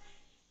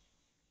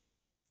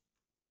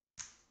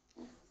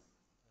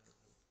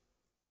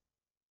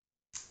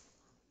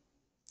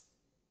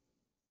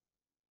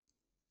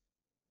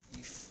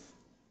if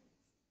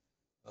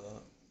uh,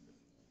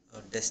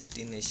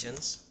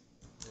 destinations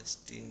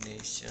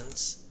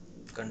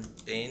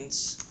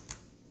contains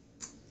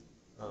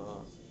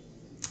uh,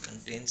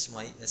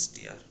 my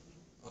str.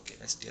 Okay,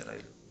 str I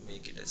will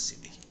make it as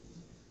city.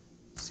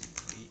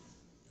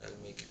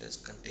 I'll make it as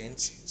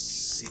contains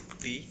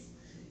city.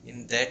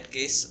 In that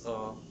case,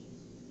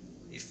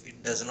 if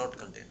it does not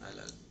contain,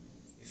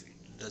 if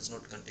it does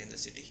not contain the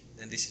city,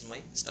 then this is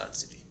my start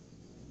city.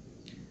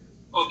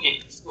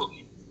 Okay,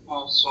 okay.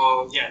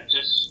 So yeah,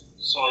 just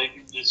sorry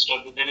to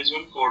disturb you. There is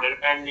one coder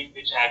pad link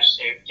which I have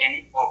shared. Can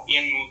you copy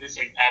and move this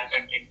entire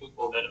content to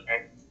coder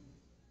pad,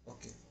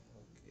 Okay,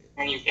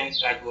 and you can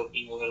start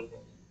working over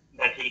there?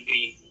 That will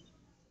be easy.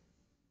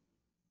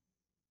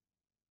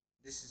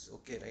 this is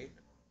okay, right?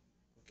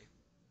 Okay.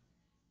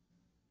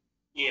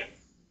 Yeah.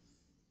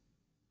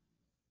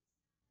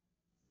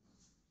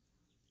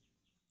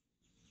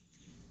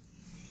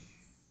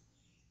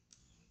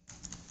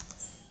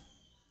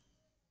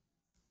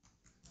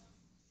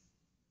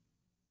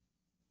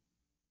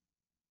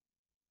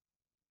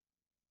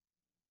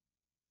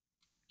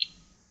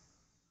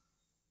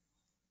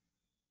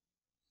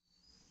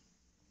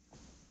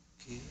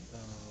 Okay,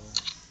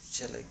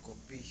 shall I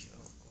copy?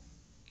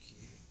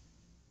 Okay.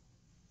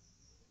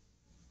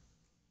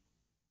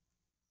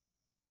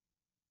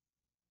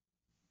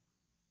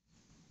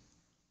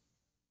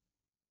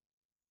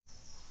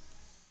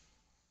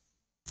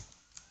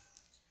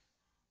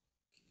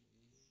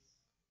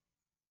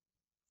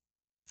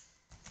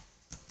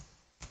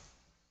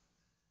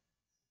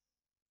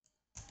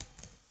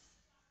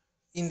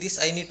 in this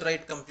I need to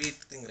write complete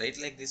thing, right?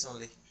 Like this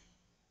only.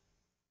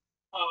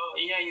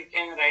 Yeah, you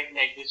can write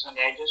like this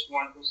only. I just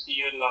want to see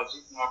your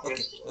logic, not your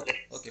Okay, okay, syntax.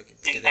 okay, okay.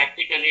 In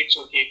practically, it's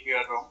okay if you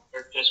are wrong,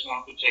 but just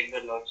want to check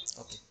the logic.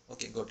 Okay,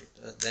 okay, got it.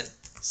 Then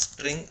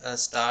string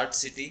start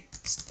city,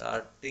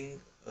 start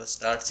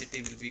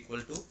city will be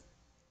equal to,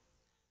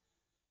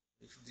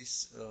 if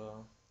this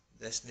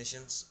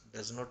destinations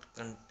does not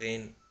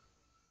contains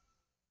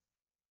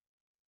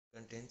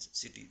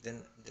city,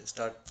 then the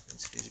start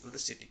city is equal to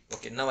city.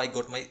 Okay, now I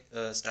got my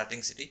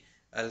starting city.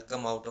 I'll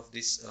come out of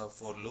this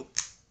for loop,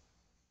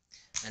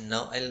 and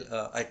now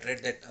I'll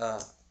iterate uh,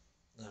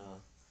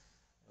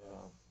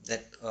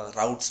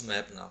 routes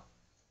map now,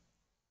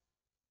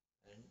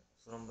 and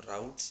from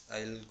routes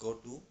I'll go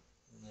to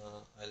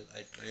I'll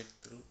iterate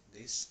through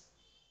this.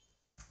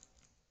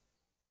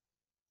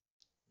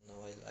 Now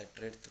I'll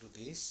iterate through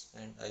this,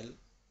 and I'll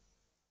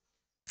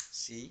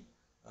see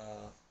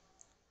uh,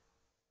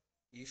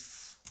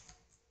 if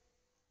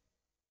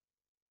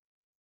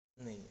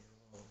no,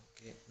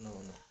 okay, no,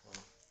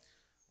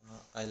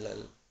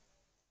 I'll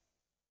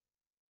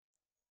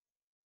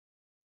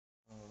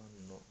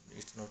no,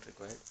 it's not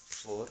required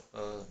for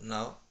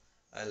now.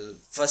 I'll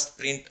first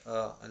print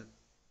I'll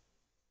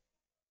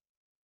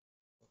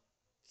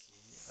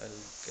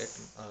get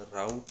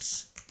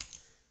routes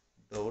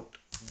dot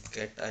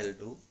get. I'll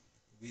do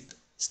with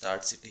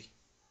start city.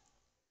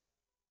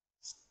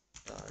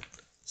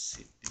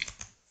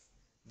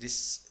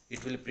 This,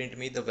 it will print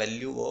me the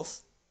value of,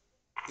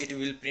 it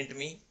will print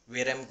me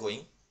where I'm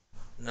going.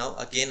 Now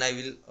again I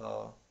will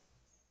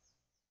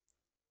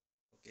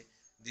okay,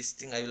 this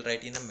thing I will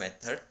write in a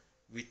method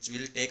which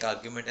will take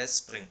argument as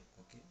string.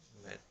 Okay,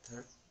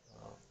 method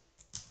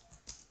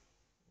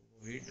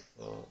with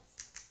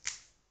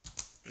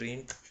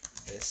print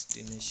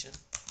destination.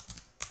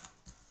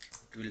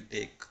 It will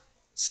take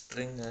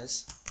string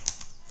as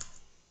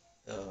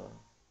uh,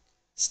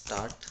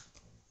 start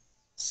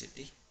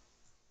city,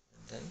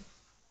 and then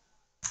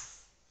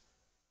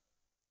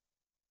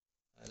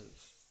I'll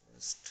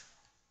first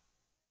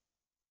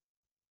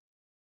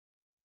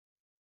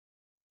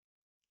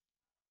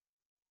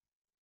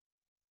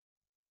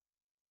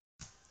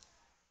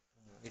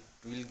it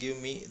will give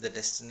me the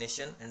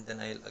destination, and then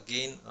I'll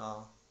again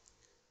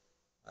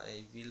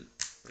I will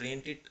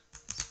print it.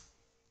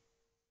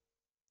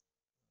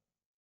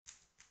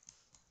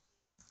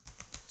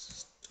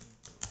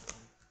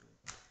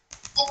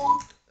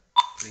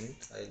 Print,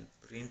 I'll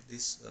print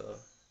this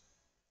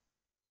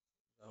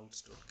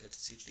routes.get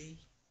city,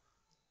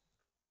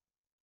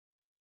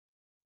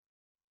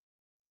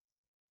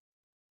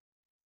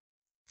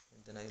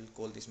 and then I will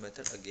call this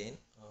method again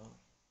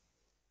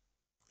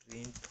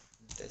print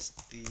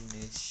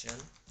destination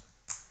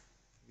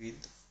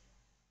with,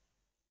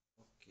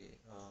 okay,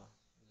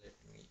 let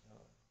me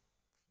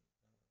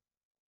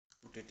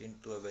put it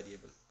into a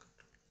variable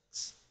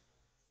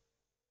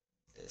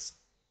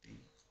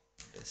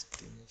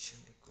destination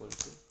equal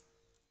to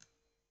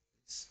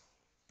this.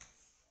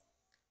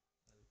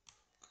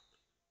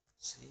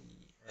 See,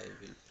 I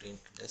will print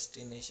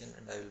destination,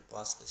 and I will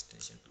pass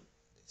destination to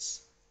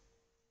this.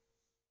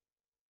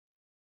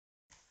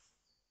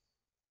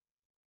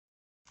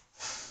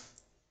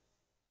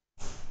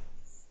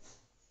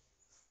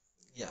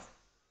 Yeah,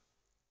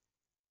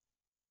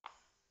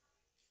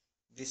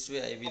 this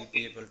way I will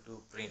be able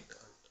to print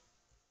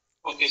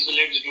out. Okay, so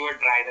let's do a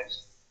dry run.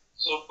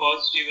 So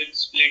first you will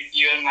split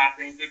your map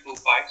into two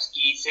parts,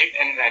 key set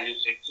and value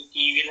set. So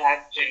key will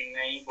have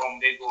Chennai,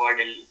 Bombay, Goa,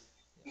 Delhi.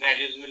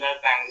 Values will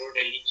have Bangalore,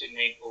 Delhi,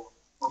 Chennai, Goa.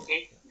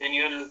 Okay. Yeah. Then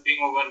you are looping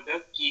over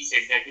the key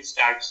set, that is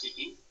start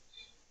city,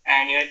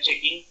 and you are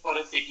checking for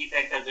a city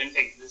that doesn't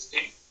exist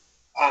in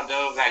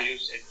the value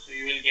set. So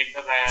you will get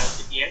the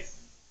city as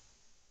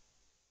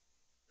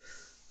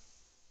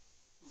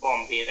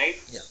Bombay,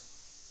 right? Yeah.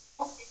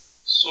 Okay.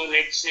 So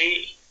let's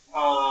say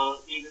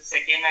in the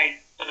second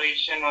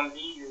iteration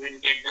only you will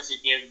get the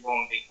city as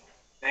Bombay,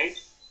 right?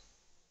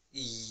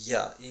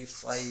 Yeah,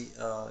 if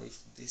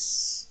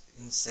this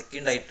in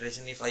second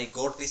iteration, if I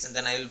got this, and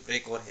then I will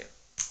break over here.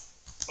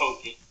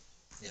 Okay.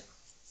 Yeah.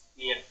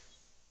 Yeah.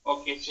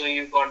 Okay, so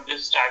you got the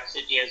start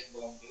city as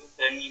Bombay.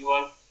 Then you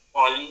are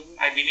calling,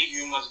 I believe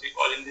you must be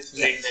calling this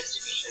Yeah. train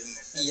destination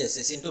method.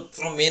 Yes. Into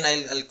from main,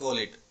 I'll call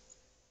it.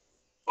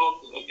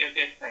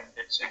 Okay, fine,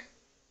 that's fine.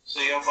 So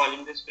you are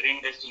calling this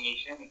train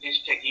destination. It is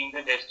checking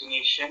the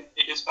destination.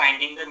 It is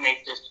finding the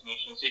next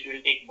destination. So it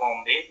will take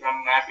Bombay.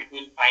 From map, it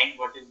will find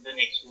what is the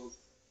next route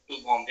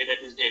to Bombay, that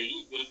is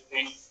Delhi. It will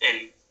print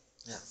Delhi.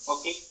 Yeah.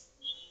 Okay.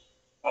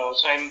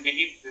 So I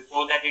believe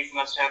before that it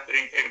must have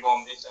printed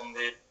Bombay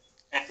somewhere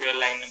at your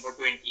line number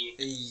 28.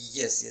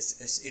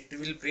 Yes. It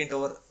will print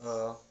over.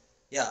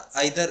 Yeah.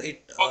 Either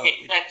it.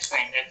 Okay, that's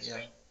fine. That's yeah.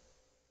 fine.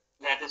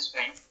 That is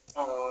fine.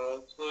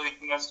 So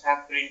it must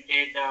have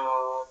printed.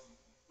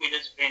 It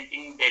is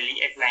printing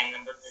Delhi at line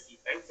number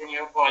 35. Then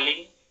you are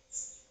calling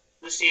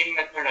the same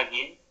method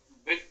again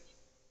with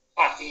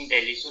passing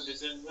Delhi. So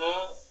this is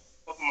the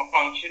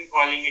function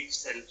calling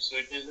itself. So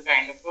it is a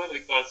kind of a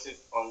recursive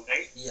call,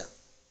 right? Yeah.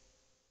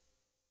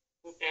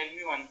 So tell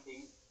me one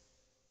thing.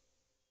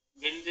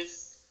 will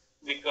this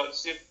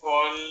recursive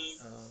call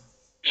uh,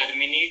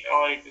 terminate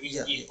or it will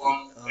yeah, keep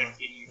on uh,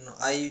 continuing? no,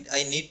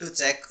 I need to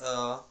check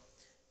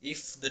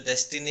if the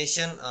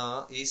destination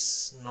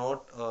is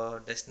not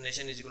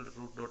destination is equal to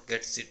root dot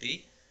get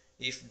city.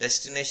 If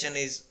destination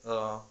is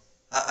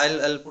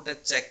I'll put a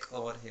check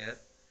over here,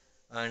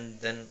 and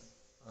then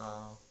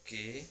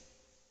okay,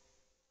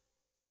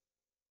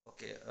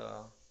 okay,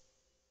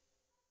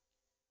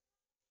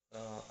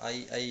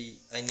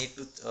 I need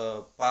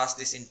to pass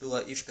this into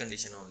a if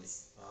condition only,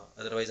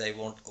 otherwise I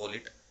won't call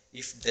it.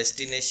 If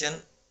destination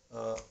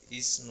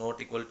is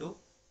not equal to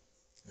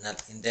null,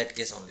 in that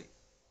case only,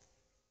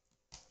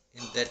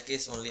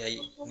 I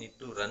Okay. need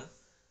to run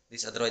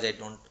this, otherwise I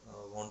don't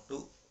want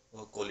to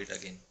call it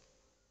again.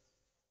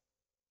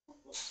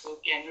 So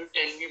can you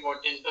tell me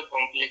what is the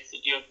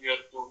complexity of your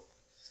code?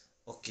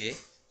 Okay,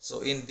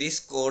 so in this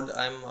code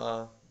I'm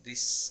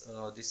this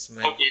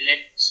method Okay,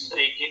 let's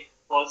break it.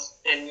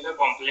 First, tell me the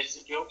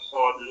complexity of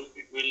for loop.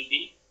 It will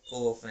be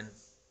O of n.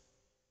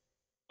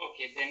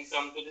 okay. Then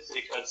come to this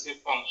recursive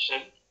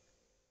function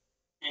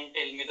and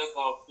tell me the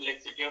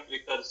complexity of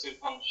recursive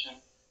function.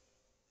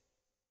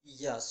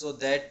 Yeah, so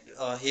that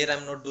here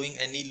I'm not doing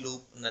any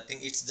loop, nothing,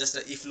 it's just a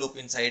if loop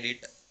inside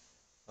it.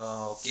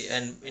 Okay,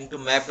 and into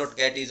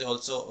map.get is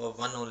also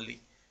one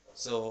only,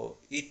 so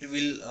it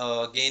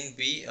will again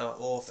be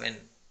O of n.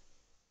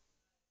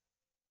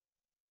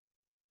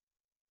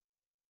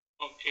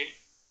 Okay,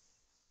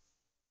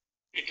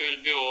 it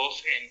will be O of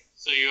n.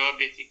 So you are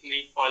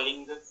basically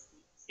calling the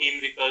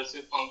same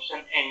recursive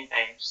function n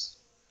times.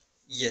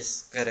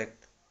 Yes,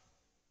 correct.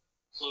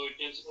 So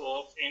it is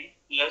O of n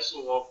plus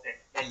O of n.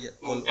 That's Yeah,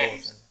 all 2 O of n.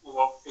 times O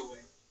of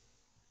 2n.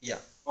 Yeah.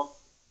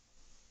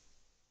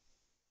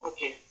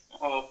 Okay,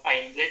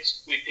 fine.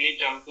 Let's quickly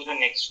jump to the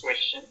next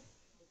question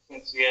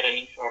since we are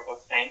running short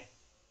of time.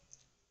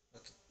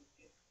 Okay.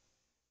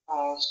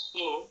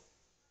 So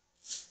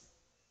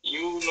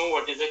you know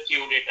what is a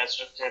queue data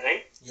structure,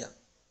 right? Yeah.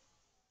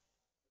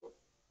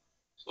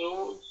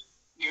 So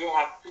you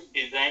have to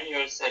design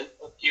yourself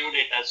a queue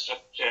data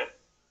structure.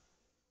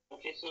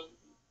 Okay, so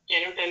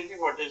can you tell me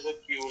what is a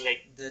queue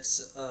like?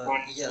 That's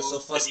One, yeah. So two,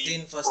 first three,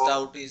 in, first four.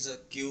 out is a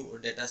queue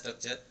data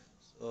structure.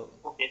 So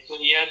Okay, so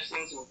here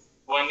since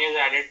one is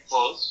added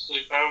first, so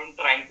if I'm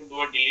trying to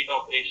do a delete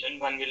operation,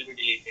 one will be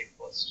deleted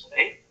first,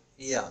 right?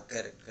 yeah,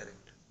 correct,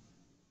 correct.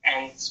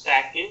 And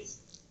stack is,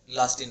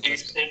 Last in, you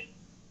first out. said,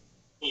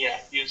 yeah,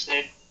 you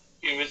said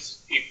queue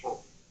is P4.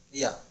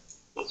 Yeah,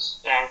 So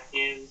stack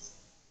is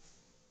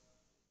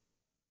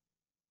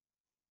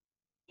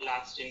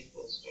last in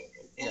first out,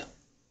 yeah, okay?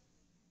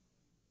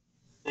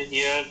 So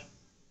here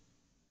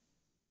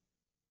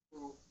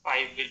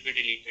 5 will be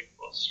deleted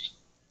first.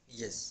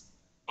 yes.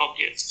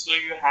 Okay, so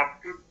you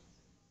have to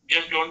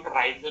just don't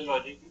write the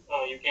logic.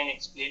 You can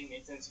explain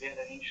me since we are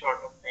running short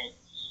of time.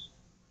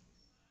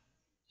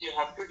 You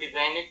have to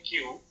design a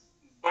queue,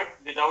 but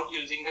without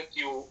using a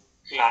queue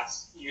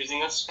class,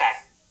 using a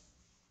stack.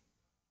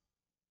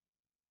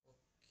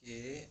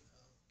 Okay,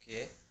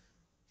 okay,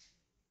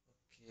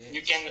 okay.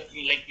 You can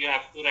like you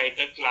have to write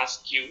a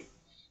class queue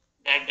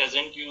that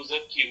doesn't use a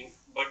queue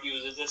but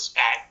uses a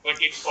stack,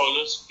 but it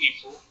follows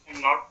FIFO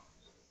and not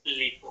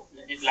LIFO.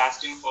 That is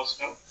last in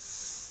first out,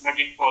 but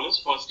it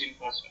follows first in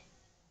first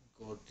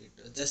out. Got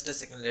it. Just a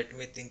second. Let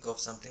me think of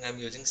something. I'm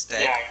using Yeah,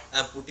 stack. yeah.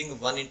 I'm putting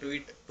one into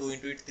it, two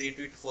into it, three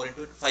into it, four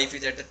into it. Five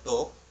is at the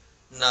top.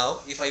 Now,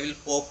 if I will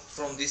pop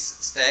from this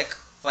stack,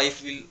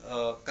 five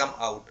will come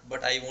out.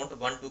 But I want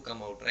one to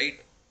come out,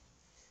 right?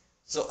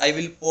 So I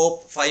will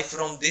pop 5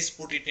 from this,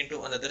 put it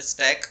into another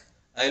stack.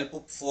 I will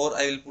put 4,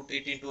 I will put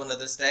it into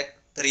another stack.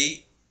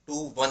 3,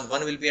 2, 1.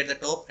 1 will be at the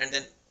top, and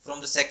then from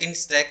the second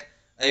stack,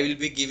 I will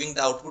be giving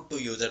the output to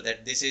user,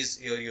 that this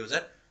is your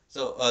user.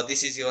 So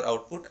this is your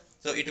output.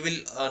 So it will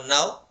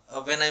now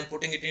when I am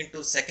putting it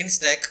into second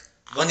stack,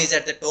 1 is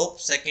at the top,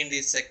 second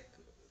is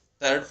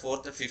third,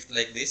 fourth, fifth,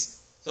 like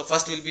this. So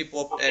first will be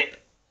popped at Okay.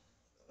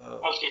 uh,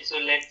 Okay, so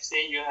let's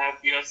say you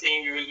are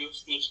saying you will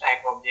use two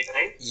stack object,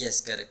 right?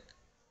 yes, correct.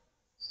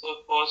 So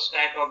for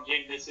stack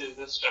object, this is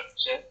the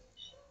structure.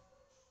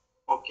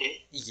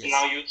 Okay. So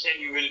now Yes. you said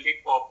you will be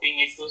popping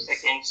it to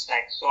second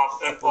stack. So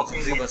after Opposite, popping,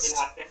 what will reversed.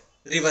 happen?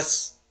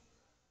 Reverse.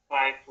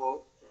 5,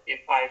 4,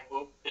 okay, 5,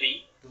 4,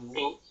 3, 2,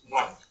 2,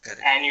 1. 1,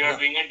 correct. And you are Now,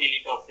 doing a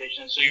delete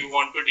operation. So you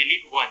want to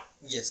delete 1.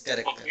 yes,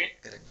 correct, Okay.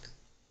 correct, correct.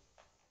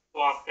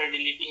 So after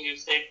deleting, you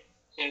said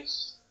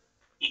since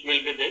it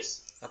will be this.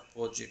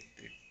 Opposite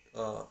it.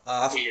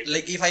 Yes.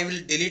 Like if I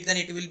will delete, then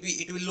it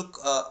will look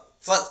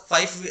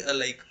five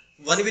like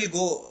one will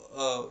go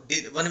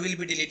one will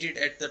be deleted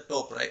at the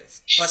top, right?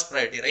 First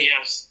priority, right?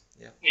 Yes.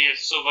 Yeah.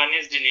 Yes. So 1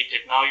 is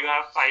deleted. Now you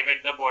have 5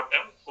 at the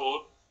bottom,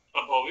 4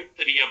 above it,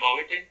 3 above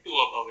it, and 2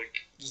 above it.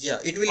 Yeah,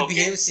 it will Okay.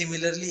 behave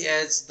similarly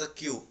as the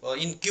queue.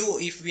 In queue,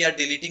 if we are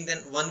deleting, then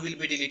one will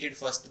be deleted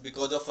first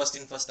because of first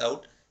in first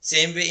out.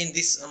 Same way in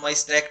this my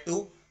stack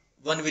 2,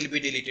 one will be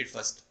deleted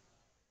first.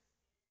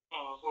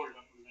 Hold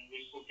on.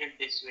 We'll put it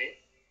this way.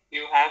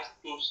 You have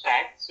two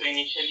stacks. So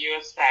initially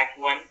your stack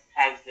 1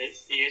 has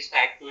this. Your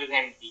stack 2 is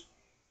empty.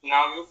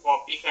 Now you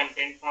copy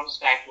content from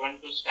stack 1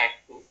 to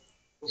stack 2.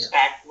 So Yeah.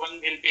 stack 1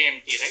 will be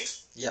empty, right?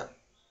 Yeah.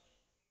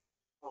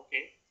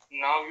 Okay.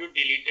 Now you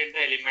deleted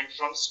the element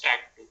from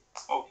stack 2.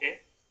 Okay.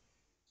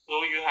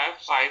 So you have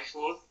 5,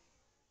 4,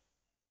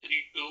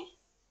 3, 2,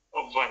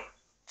 1.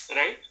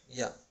 Right?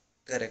 Yeah.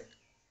 Correct.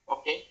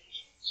 Okay.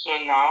 So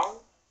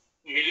now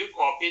will you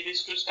copy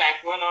this to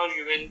stack 1 or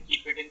you will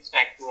keep it in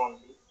stack 2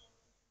 only?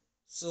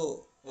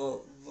 So,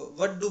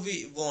 what do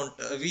we want?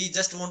 We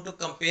just want to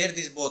compare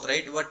these both,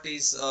 right? What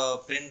is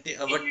printing?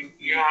 What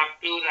You have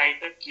to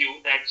write a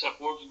queue that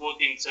supports both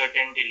insert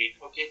and delete.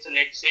 Okay, so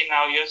let's say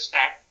now your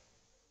stack,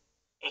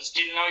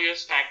 still now your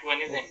stack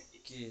 1 is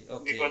empty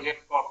Okay. because Okay. you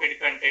have copied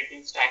content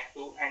in stack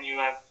 2 and you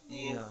have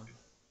Yeah.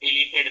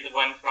 deleted the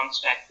one from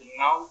stack 2.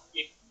 Now,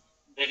 if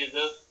there is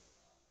a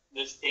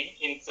this thing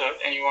insert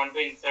and you want to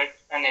insert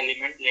an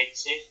element,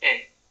 let's say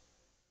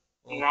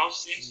 10. Now,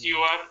 since you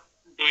Okay. are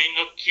doing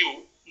a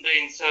queue, the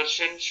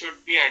insertion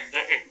should be at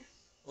the end.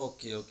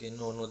 Okay, okay,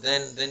 no, no.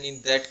 Then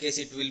in that case,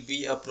 it will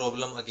be a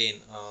problem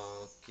again.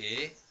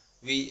 Okay,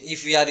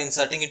 if we are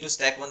inserting into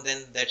stack one,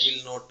 then that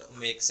will not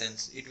make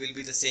sense. It will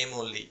be the same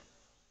only.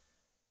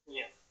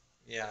 Yeah.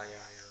 Yeah,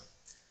 yeah, yeah.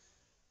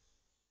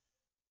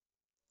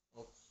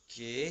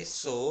 Okay,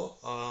 so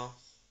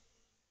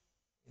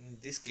in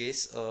this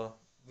case,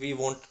 we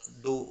won't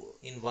do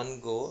in one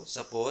go.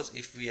 Suppose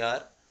if we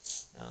are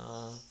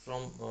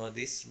from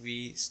this,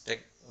 we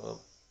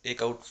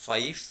take out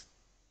 5,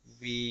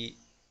 we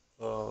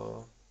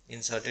uh,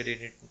 inserted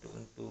it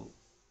into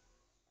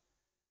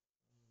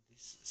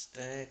this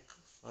stack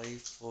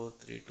 5 4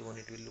 3 2 1.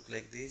 It will look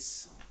like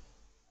this.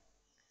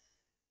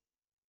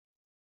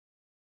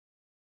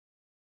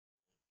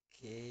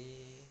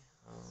 Okay,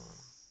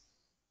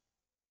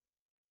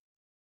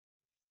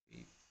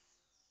 we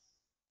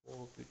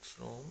pop it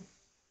from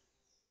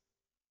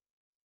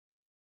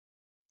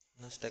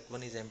now. Stack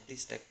 1 is empty,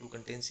 stack 2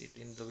 contains it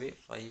in the way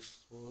 5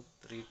 4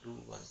 3 2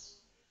 1.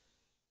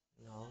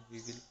 Now we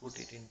will put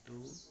it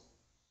into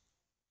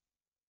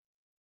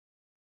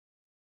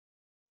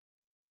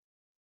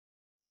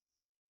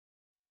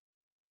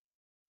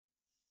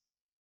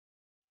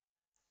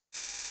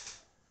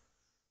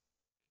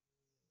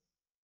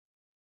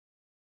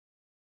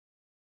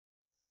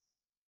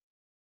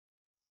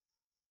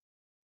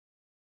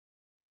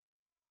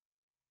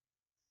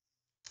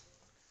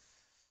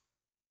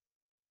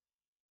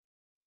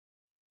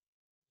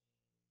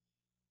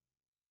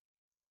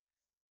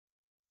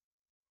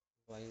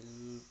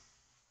while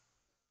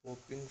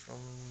popping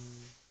from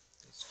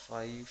this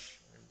 5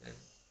 and then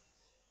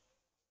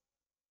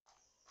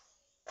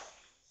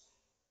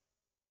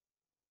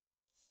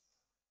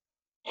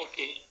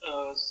Okay,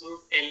 so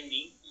tell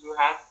me,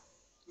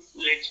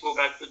 let's go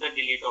back to the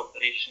delete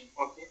operation.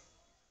 Okay.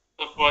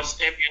 So first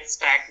step, your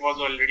stack was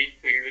already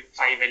filled with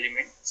 5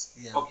 elements.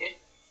 yeah. Okay.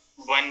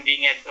 One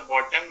being at the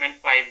bottom and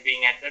 5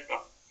 being at the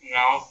top.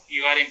 Now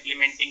you are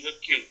implementing a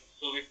queue.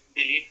 So if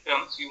delete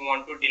comes, you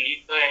want to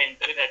delete the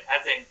entry that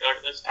has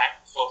entered the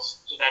stack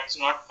first. So that's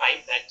not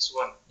 5, that's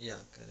 1. Yeah,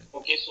 correct.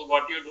 Okay, so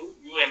what you do,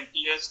 you empty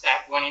your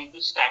stack 1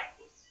 into stack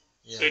 2.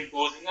 Yeah. So it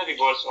goes in a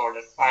reverse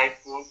order 5,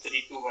 4,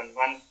 3, 2, 1.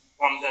 1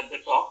 comes at the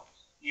top,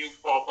 you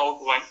pop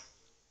out 1.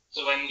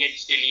 So 1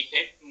 gets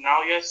deleted.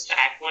 Now your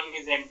stack 1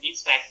 is empty,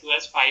 stack 2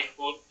 has 5,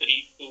 4,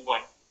 3, 2,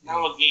 1.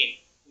 Now Yeah. again,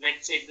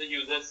 let's say the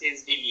user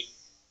says delete.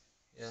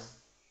 Yeah.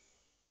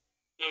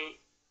 So,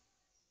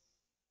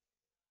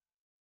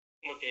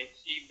 okay,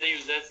 if the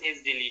user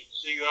says delete,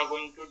 so you are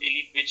going to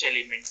delete which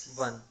element?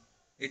 1.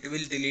 It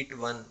will delete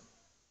 1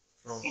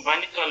 from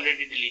 1 is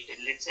already deleted.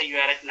 Let's say you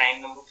are at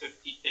line number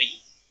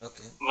 53.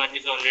 okay. 1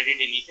 is already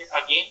deleted.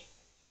 Again,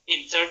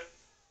 insert,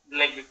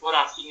 like before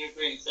asking you to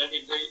insert,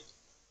 if the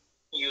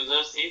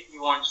user says he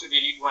wants to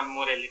delete one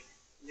more element,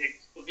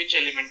 which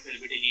element will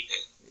be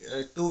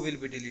deleted? 2 will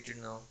be deleted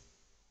now.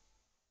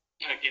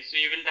 Okay, so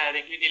you will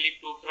directly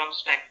delete 2 from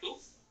stack 2,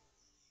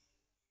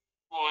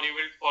 or you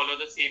will follow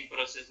the same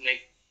process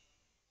like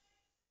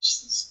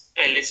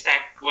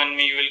stack 1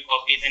 you will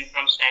copy, then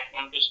from stack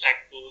 1 to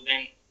stack 2,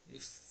 then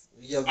If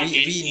yeah,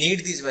 we need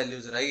these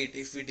values, right?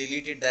 If we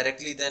delete it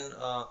directly, then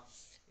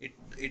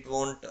it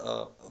won't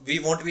we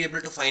won't be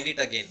able to find it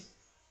again.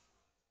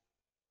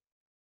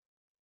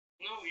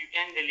 no, you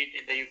can delete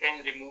it, you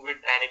can remove it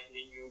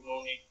directly, you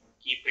don't need to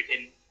keep it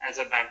in as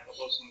a backup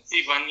or something.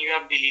 See, 1 you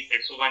have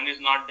deleted, so 1 is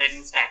not there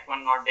in stack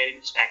 1, not there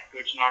in stack 2,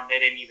 it's not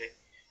there anywhere.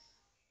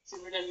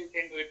 Similarly, you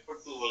can do it for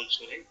 2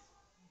 also, right?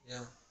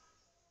 Yeah.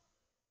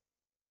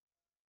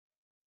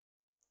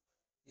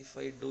 If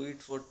I do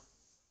it for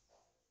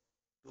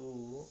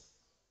 2,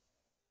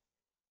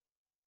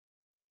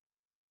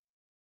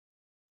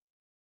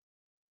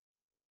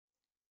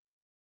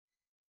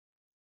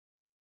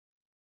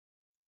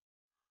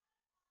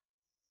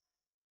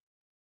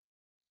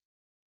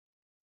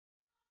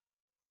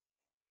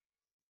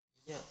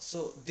 yeah.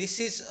 So this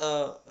is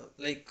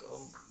like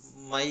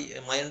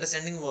my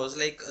understanding was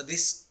like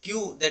this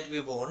queue that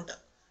we want.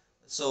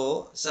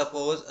 So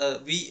suppose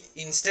we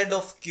instead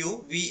of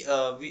queue we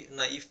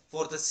now if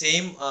for the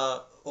same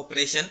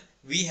operation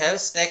we have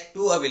stack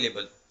 2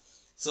 available.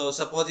 So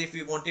suppose if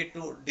we wanted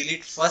to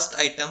delete first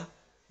item,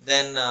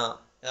 then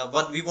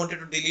we wanted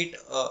to delete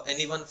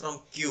anyone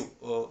from queue.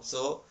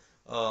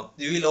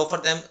 We will offer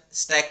them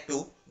stack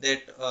 2,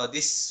 that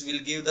this will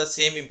give the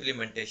same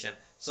implementation.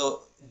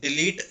 So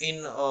delete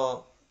in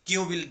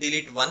queue will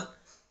delete 1,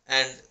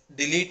 and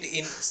delete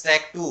in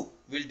stack 2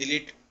 will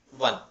delete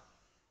 1.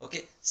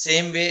 Okay,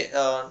 same way,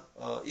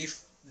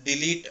 if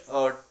delete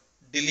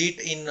delete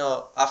in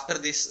after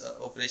this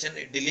operation,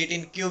 delete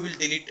in queue will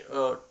delete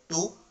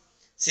 2.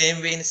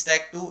 Same way in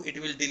stack 2 it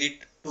will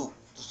delete 2.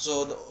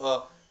 So the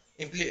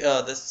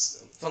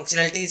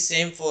functionality is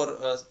same for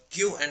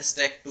queue and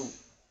stack 2.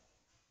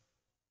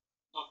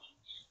 Okay.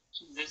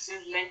 So this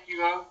is like you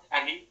are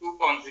having two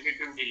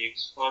consecutive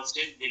deletes. First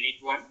is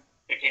delete one,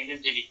 second is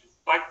delete two.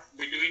 But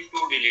between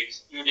two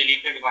deletes, you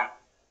deleted one.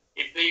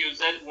 If the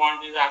user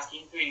is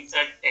asking to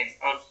insert 10,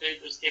 or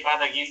फिर उसके बाद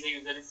again the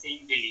user is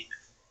saying delete.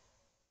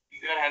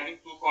 If you are having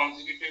two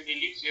consecutive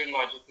deletes, your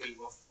logic will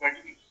work. But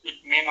it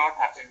may not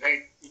happen,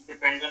 right? It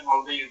depends on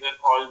how the user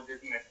calls this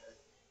method.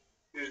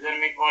 User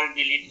may call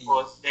delete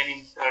first, then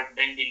insert,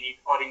 then delete,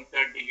 or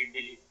insert, delete,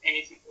 delete,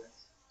 any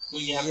sequence. So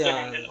you have to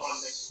Yeah, handle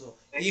all that. so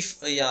Right?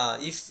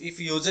 if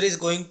user is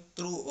going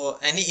through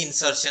any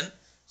insertion,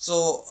 so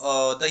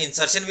the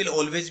insertion will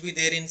always be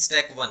there in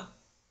stack 1,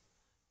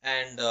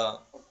 and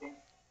Okay.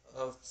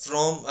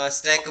 from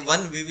stack Okay.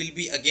 1 we will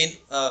be again,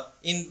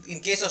 in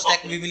case of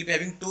stack we Okay. will be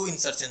having two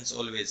insertions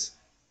always.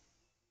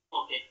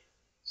 Okay.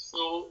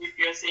 So if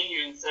you are saying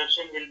your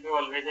insertion will be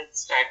always at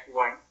stack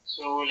 1,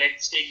 so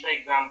let's take the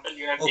example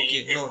you have Okay,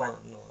 deleted no, 1. no,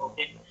 no, no,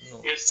 Okay. no,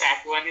 no. Your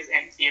stack 1 is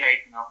empty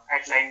right now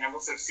at line number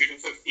 50 to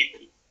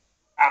 53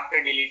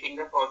 after deleting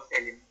the first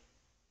element.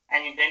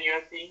 And then you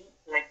are saying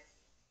like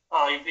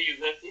if the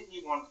user says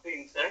he wants to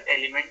insert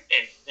element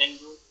 10, then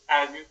you,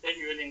 as you said,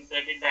 you will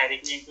insert it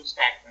directly into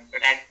stack 1.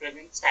 But at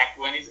present, stack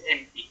 1 is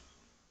empty.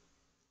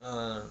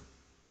 uh,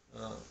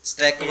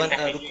 Stack So you will 1,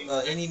 directly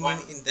insert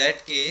 1. in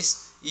that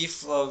case,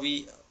 if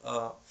we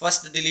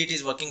first delete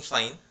is working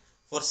fine,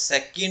 for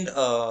second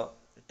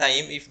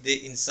time if they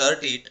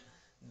insert it,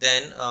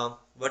 then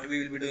what we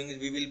will be doing is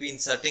we will be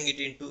inserting it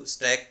into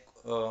stack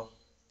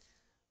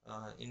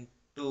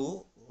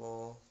into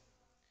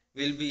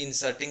we'll be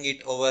inserting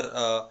it over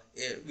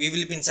we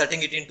will be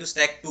inserting it into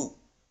stack 2,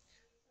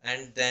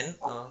 and then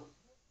Okay.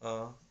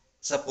 uh,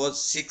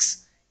 suppose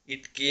 6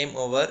 it came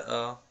over,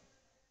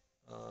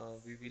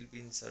 we will be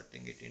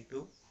inserting it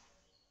into,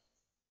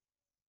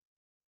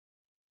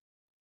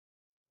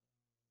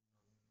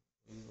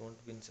 we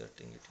won't be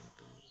inserting it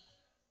into,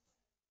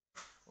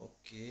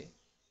 okay,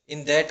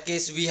 in that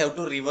case we have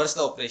to reverse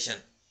the operation,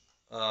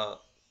 uh,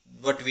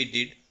 what we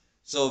did.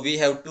 So we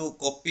have to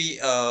copy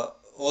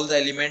all the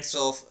elements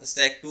of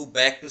stack 2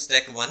 back to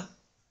stack 1,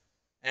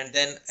 and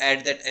then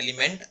add that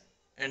element,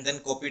 and then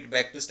copy it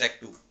back to stack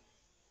 2.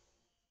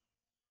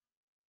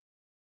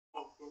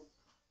 Okay.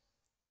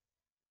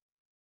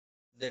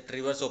 That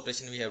reverse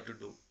operation we have to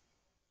do.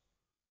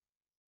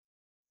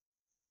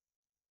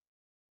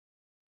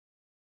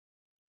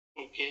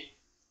 Okay.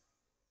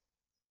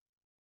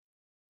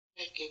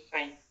 Okay,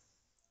 fine.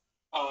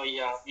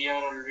 Yeah, we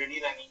are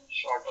already running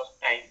short of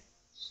time.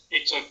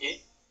 It's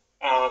okay.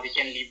 We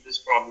can leave this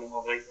problem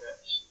over here.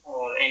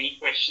 Any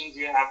questions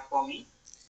you have for me?